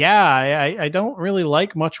I don't really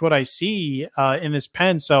like much what I see in this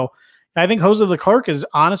pen. So I think Jose Leclerc is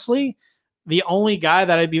honestly the only guy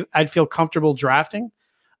that I'd feel comfortable drafting.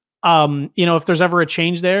 If there's ever a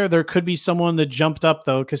change there could be someone that jumped up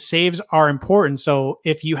though, because saves are important. So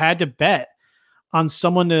if you had to bet on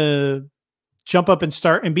someone to jump up and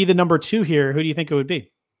start and be the number 2 here, who do you think it would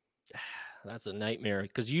be? That's a nightmare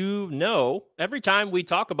because every time we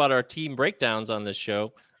talk about our team breakdowns on this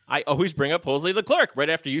show, I always bring up Jose Leclerc right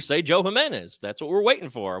after you say Joe Jimenez. That's what we're waiting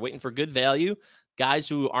for. Waiting for good value, guys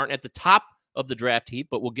who aren't at the top of the draft heap,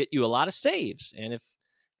 but will get you a lot of saves. And if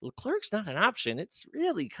Leclerc's not an option, it's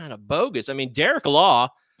really kind of bogus. I mean, Derek Law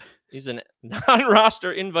is a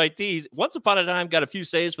non-roster invitee. Once upon a time, got a few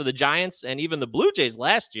saves for the Giants and even the Blue Jays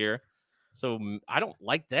last year. So I don't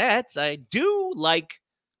like that. I do like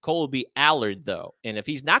Colby Allard, though. And if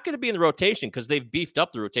he's not going to be in the rotation, because they've beefed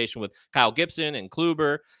up the rotation with Kyle Gibson and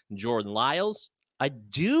Kluber and Jordan Lyles, I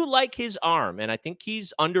do like his arm, and I think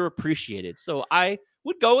he's underappreciated. So I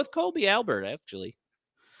would go with Colby Allard, actually.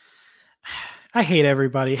 I hate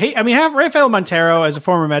everybody. Have Rafael Montero as a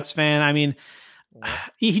former Mets fan. I mean,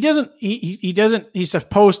 he's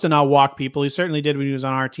supposed to not walk people. He certainly did when he was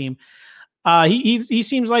on our team. He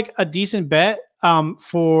seems like a decent bet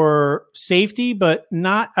for safety, but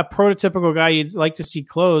not a prototypical guy you'd like to see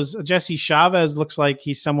close. Jesse Chavez looks like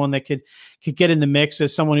he's someone that could get in the mix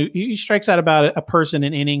as someone who strikes out about a person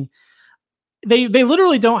an inning. They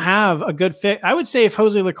literally don't have a good fit. I would say if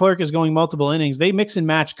Jose Leclerc is going multiple innings, they mix and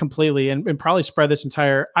match completely and probably spread this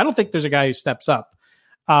entire. I don't think there's a guy who steps up.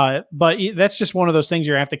 But that's just one of those things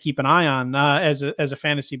you have to keep an eye on as a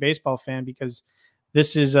fantasy baseball fan, because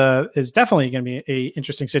this is definitely going to be a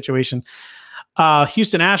interesting situation.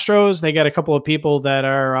 Houston Astros, they got a couple of people that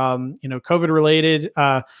are COVID related.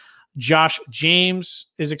 Josh James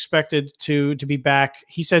is expected to be back.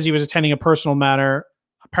 He says he was attending a personal matter,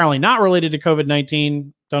 apparently not related to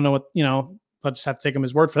COVID-19. Don't know what, I'll just have to take him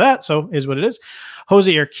his word for that. So is what it is.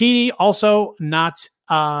 Jose Urquidy also not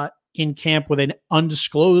in camp with an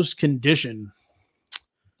undisclosed condition.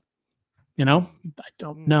 I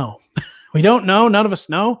don't know. We don't know. None of us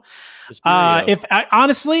know.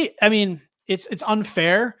 Honestly, it's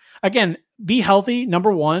unfair. Again, be healthy.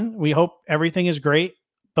 Number one, we hope everything is great,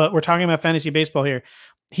 but we're talking about fantasy baseball here.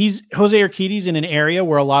 Jose Urquidy's in an area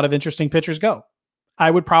where a lot of interesting pitchers go. I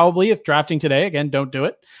would probably, if drafting today, again, don't do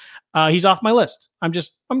it. He's off my list. I'm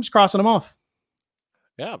just crossing him off.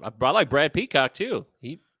 Yeah, I like Brad Peacock too.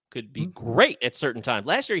 He could be great at certain times.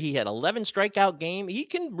 Last year, he had 11 strikeout game. He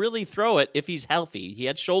can really throw it if he's healthy. He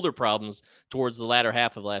had shoulder problems towards the latter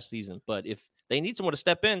half of last season. But if they need someone to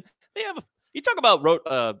step in, they have. You talk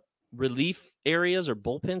about relief areas or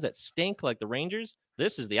bullpens that stink like the Rangers.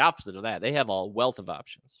 This is the opposite of that. They have a wealth of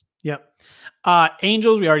options. Yep.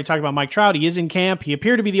 Angels, we already talked about Mike Trout. He is in camp. He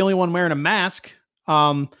appeared to be the only one wearing a mask,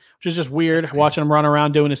 which is just weird watching him run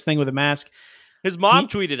around doing his thing with a mask. His mom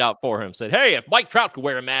tweeted out for him, said, "Hey, if Mike Trout could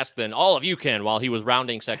wear a mask, then all of you can," while he was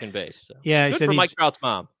rounding second base. So, yeah, he good said for Mike Trout's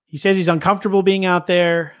mom. He says he's uncomfortable being out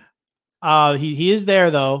there. He is there,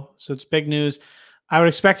 though, so it's big news. I would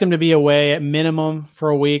expect him to be away at minimum for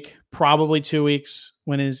a week, probably 2 weeks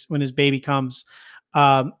when his baby comes.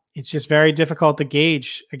 It's just very difficult to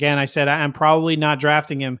gauge. Again, I said I'm probably not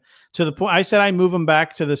drafting him to the point. I said I move him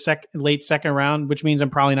back to the late second round, which means I'm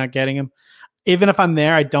probably not getting him. Even if I'm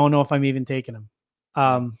there, I don't know if I'm even taking him.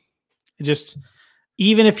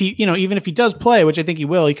 Even if he does play, which I think he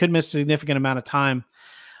will, he could miss a significant amount of time.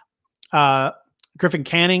 Griffin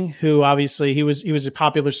Canning, who obviously he was a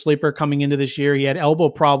popular sleeper coming into this year. He had elbow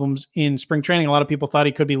problems in spring training. A lot of people thought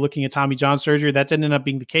he could be looking at Tommy John surgery. That didn't end up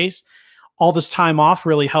being the case. All this time off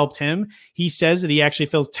really helped him. He says that he actually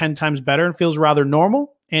feels 10 times better and feels rather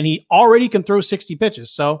normal, and he already can throw 60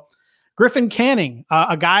 pitches. So Griffin Canning,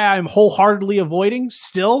 a guy I'm wholeheartedly avoiding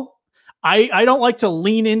still. I don't like to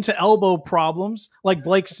lean into elbow problems like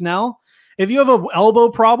Blake Snell. If you have an elbow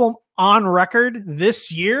problem on record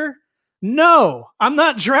this year, no, I'm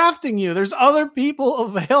not drafting you. There's other people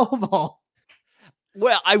available.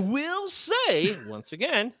 Well, I will say, once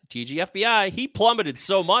again, TGFBI, he plummeted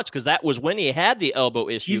so much because that was when he had the elbow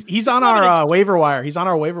issue. He's on our waiver wire. He's on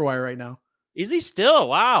our waiver wire right now. Is he still?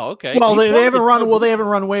 Wow, okay. Well, they haven't run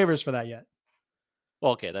waivers for that yet.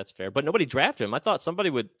 Well, okay, that's fair. But nobody drafted him. I thought somebody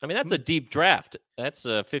would. I mean, that's a deep draft. That's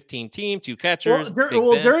a 15-team, 2 catchers.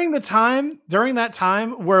 During that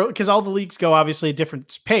time where, because all the leagues go obviously a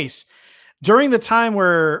different pace. During the time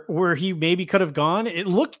where he maybe could have gone, it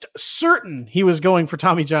looked certain he was going for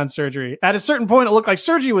Tommy John surgery. At a certain point, it looked like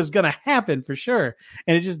surgery was going to happen for sure,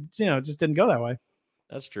 and it just didn't go that way.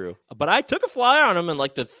 That's true. But I took a flyer on him in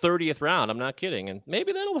like the 30th round. I'm not kidding, and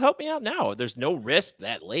maybe that'll help me out now. There's no risk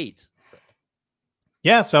that late.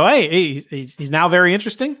 Yeah. So hey, he's now very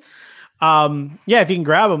interesting. If you can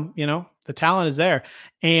grab him, the talent is there,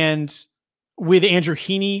 and with Andrew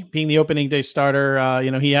Heaney being the opening day starter,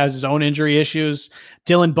 he has his own injury issues.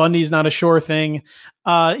 Dylan Bundy's not a sure thing.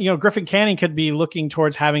 Griffin Canning could be looking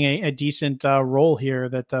towards having a decent role here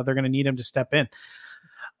that they're going to need him to step in.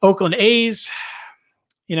 Oakland A's,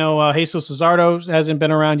 Jesus Luzardo hasn't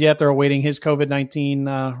been around yet. They're awaiting his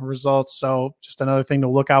COVID-19 results. So just another thing to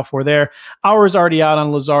look out for there. Hours already out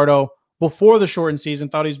on Luzardo before the shortened season.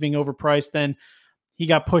 Thought he was being overpriced. Then he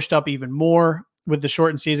got pushed up even more with the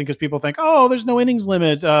shortened season because people think, oh, there's no innings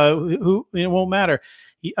limit. It won't matter.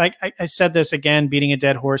 I said this again, beating a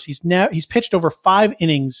dead horse. He's pitched over 5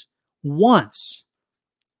 innings once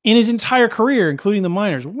in his entire career, including the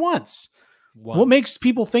minors. Once. What makes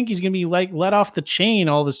people think he's going to be let off the chain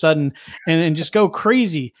all of a sudden and just go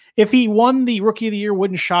crazy? If he won the Rookie of the Year,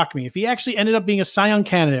 wouldn't shock me. If he actually ended up being a Cy Young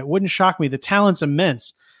candidate, wouldn't shock me. The talent's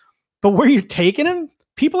immense. But where you're taking him?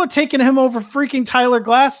 People are taking him over freaking Tyler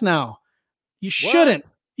Glass now. You shouldn't.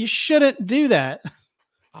 What? You shouldn't do that.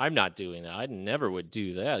 I'm not doing that. I never would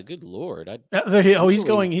do that. Good Lord. He's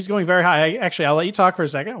going very high. I'll let you talk for a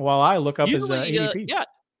second while I look up his ADP.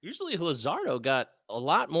 Usually Luzardo got a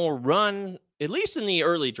lot more run, at least in the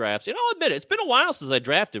early drafts. And I'll admit, it's been a while since I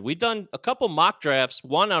drafted. We've done a couple mock drafts,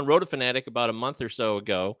 one on RotoFanatic about a month or so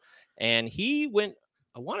ago. And he went,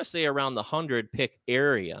 I want to say, around the 100 pick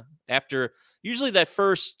area after usually that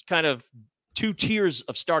first kind of 2 tiers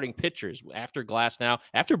of starting pitchers after Glasnow,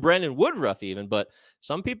 after Brandon Woodruff even. But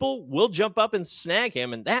some people will jump up and snag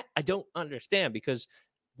him. And that I don't understand because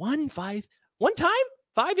one time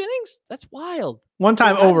 5 innings? That's wild. One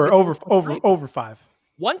time over 5.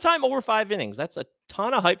 One time over 5 innings. That's a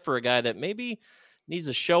ton of hype for a guy that maybe needs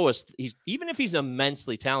to show us. Even if he's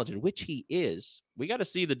immensely talented, which he is, we got to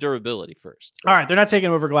see the durability first. All right, they're not taking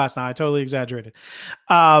over Glasnow. I totally exaggerated.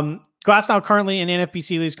 Glasnow currently in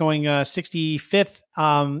NFBC leagues going 65th.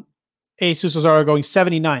 Jesus Luzardo going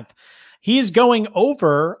 79th. He's going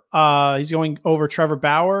over Trevor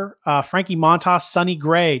Bauer, Frankie Montas, Sonny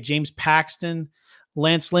Gray, James Paxton,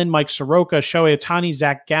 Lance Lynn, Mike Soroka, Shohei Ohtani,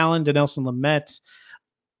 Zach Gallen, Dinelson Lamet,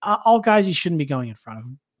 all guys he shouldn't be going in front of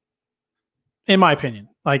him, in my opinion.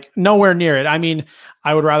 Like, nowhere near it. I mean,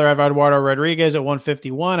 I would rather have Eduardo Rodriguez at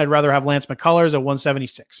 151. I'd rather have Lance McCullers at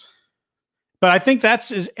 176. But I think that's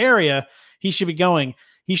his area he should be going.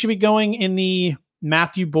 He should be going in the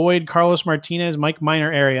Matthew Boyd, Carlos Martinez, Mike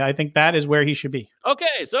Minor area. I think that is where he should be.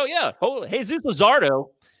 Okay, so yeah, Jesus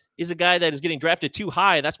Luzardo is a guy that is getting drafted too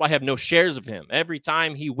high. That's why I have no shares of him. Every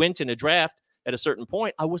time he went in a draft at a certain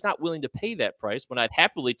point, I was not willing to pay that price when I'd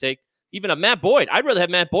happily take even a Matt Boyd. I'd rather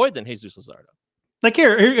have Matt Boyd than Jesus Luzardo. Like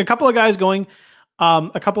here a couple of guys going,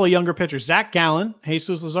 a couple of younger pitchers. Zach Gallen,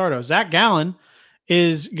 Jesus Luzardo. Zach Gallen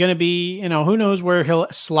is going to be, who knows where he'll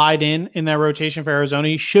slide in that rotation for Arizona.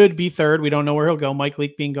 He should be third. We don't know where he'll go. Mike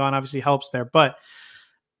Leake being gone obviously helps there. But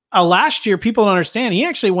last year, people don't understand. He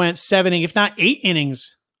actually went 7, if not 8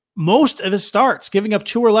 innings most of his starts, giving up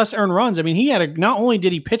 2 or less earned runs. I mean, not only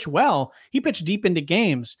did he pitch well, he pitched deep into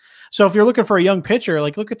games. So if you're looking for a young pitcher,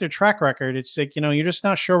 like, look at their track record. It's like, you're just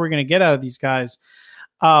not sure we're going to get out of these guys.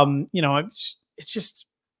 It's just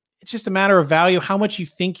a matter of value, how much you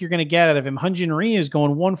think you're going to get out of him. Hyun-Jin Ryu is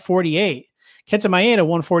going 148. Kenta Maeda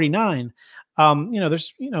 149.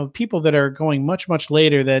 There's, people that are going much, much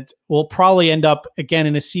later that will probably end up again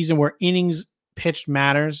in a season where innings pitched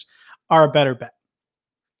matters are a better bet.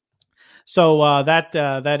 So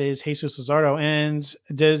that is Jesus Luzardo. And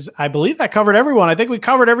I believe that covered everyone. I think we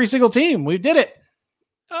covered every single team. We did it.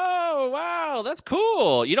 Oh, wow. That's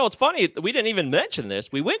cool. It's funny. We didn't even mention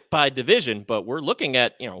this. We went by division, but we're looking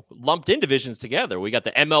at, lumped in divisions together. We got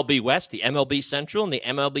the MLB West, the MLB Central, and the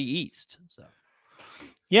MLB East. So,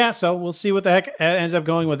 yeah. So we'll see what the heck ends up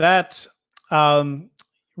going with that.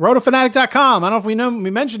 Rotofanatic.com. I don't know if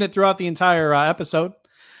we mentioned it throughout the entire episode.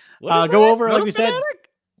 Go over, like we said,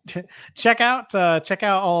 check out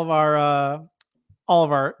all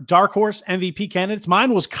of our dark horse MVP candidates.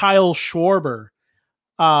 Mine was Kyle Schwarber.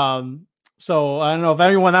 So I don't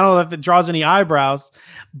know if it draws any eyebrows,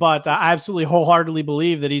 but I absolutely wholeheartedly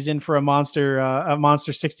believe that he's in for a monster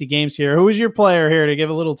 60 games here. Who is your player here to give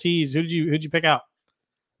a little tease? Who'd you pick out?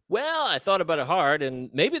 Well, I thought about it hard, and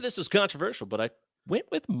maybe this is controversial, but I went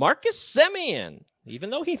with Marcus Semien.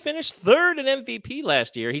 Even though he finished 3rd in MVP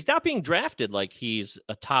last year, he's not being drafted like he's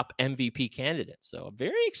a top MVP candidate. So I'm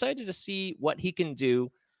very excited to see what he can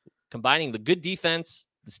do, combining the good defense,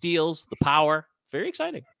 the steals, the power. Very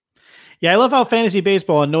exciting. Yeah, I love how fantasy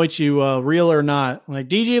baseball anoints you, real or not. Like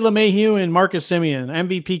DJ LeMahieu and Marcus Semien,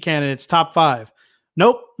 MVP candidates, top 5.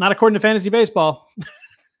 Nope, not according to fantasy baseball.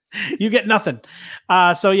 You get nothing.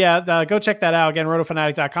 So go check that out again.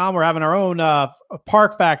 Rotofanatic.com. We're having our own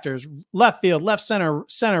park factors, left field, left center,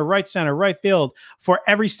 right field for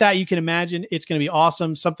every stat you can imagine. It's going to be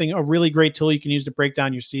awesome. A really great tool you can use to break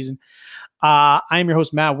down your season. I am your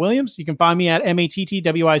host, Matt Williams. You can find me at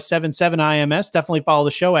MATTWI77IMS. Definitely follow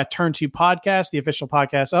the show at Turn 2 Podcast, the official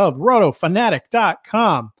podcast of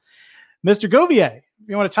Rotofanatic.com. Mr. Govier, if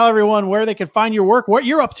you want to tell everyone where they can find your work, what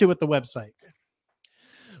you're up to at the website.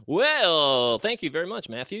 Well, thank you very much,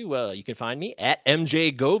 Matthew. You can find me at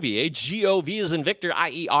MJ Govier, G-O-V as in Victor,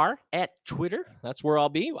 I-E-R, at Twitter. That's where I'll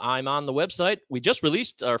be. I'm on the website. We just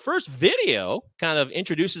released our first video, kind of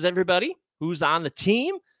introduces everybody who's on the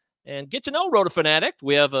team and get to know Rotofanatic.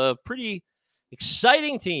 We have a pretty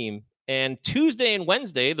exciting team. And Tuesday and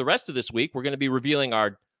Wednesday, the rest of this week, we're going to be revealing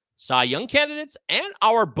our Cy Young candidates and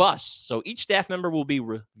our bust. So each staff member will be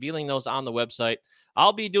revealing those on the website.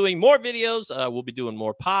 I'll be doing more videos. We'll be doing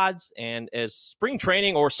more pods. And as spring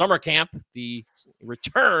training or summer camp, the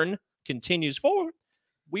return continues forward,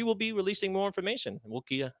 we will be releasing more information. We'll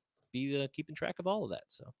be keeping track of all of that.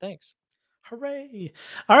 So thanks. Hooray.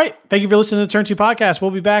 All right. Thank you for listening to the Turn 2 Podcast. We'll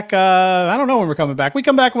be back. I don't know when we're coming back. We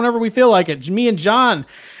come back whenever we feel like it. Me and John,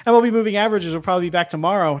 and we'll be moving averages. We'll probably be back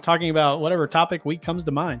tomorrow talking about whatever topic week comes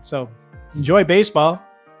to mind. So enjoy baseball.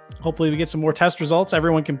 Hopefully we get some more test results.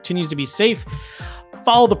 Everyone continues to be safe.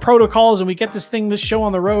 Follow the protocols, and we get this show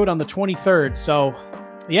on the road on the 23rd. So,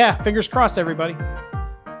 fingers crossed, everybody.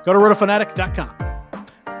 Go to rotofanatic.com.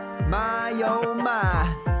 My, oh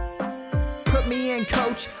my. Put me in,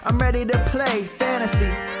 coach. I'm ready to play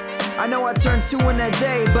fantasy. I know I turned 2 in a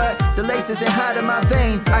day, but the lace isn't hot in my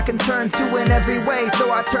veins. I can turn 2 in every way,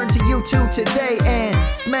 so I turn to YouTube today and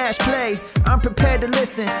smash play. I'm prepared to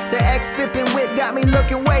listen. The X-Fippin' whip got me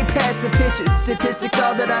looking way past the pitches. Statistics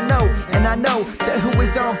all that I know, and I know that who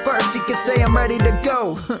is on first, he can say I'm ready to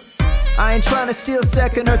go. I ain't trying to steal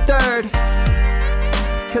second or third,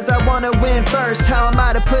 cause I wanna win first. How am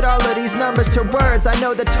I to put all of these numbers to words? I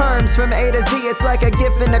know the terms from A to Z, it's like a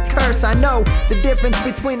gift and a curse. I know the difference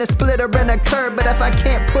between a splitter and a curve, but if I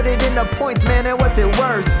can't put it into points, man, then what's it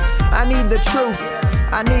worth? I need the truth,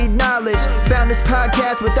 I need knowledge. Found this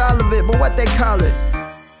podcast with all of it, but what they call it?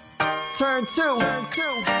 Turn 2.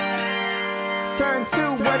 Turn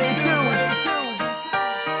 2, what it do?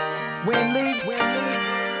 Win leagues,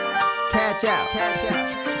 catch out.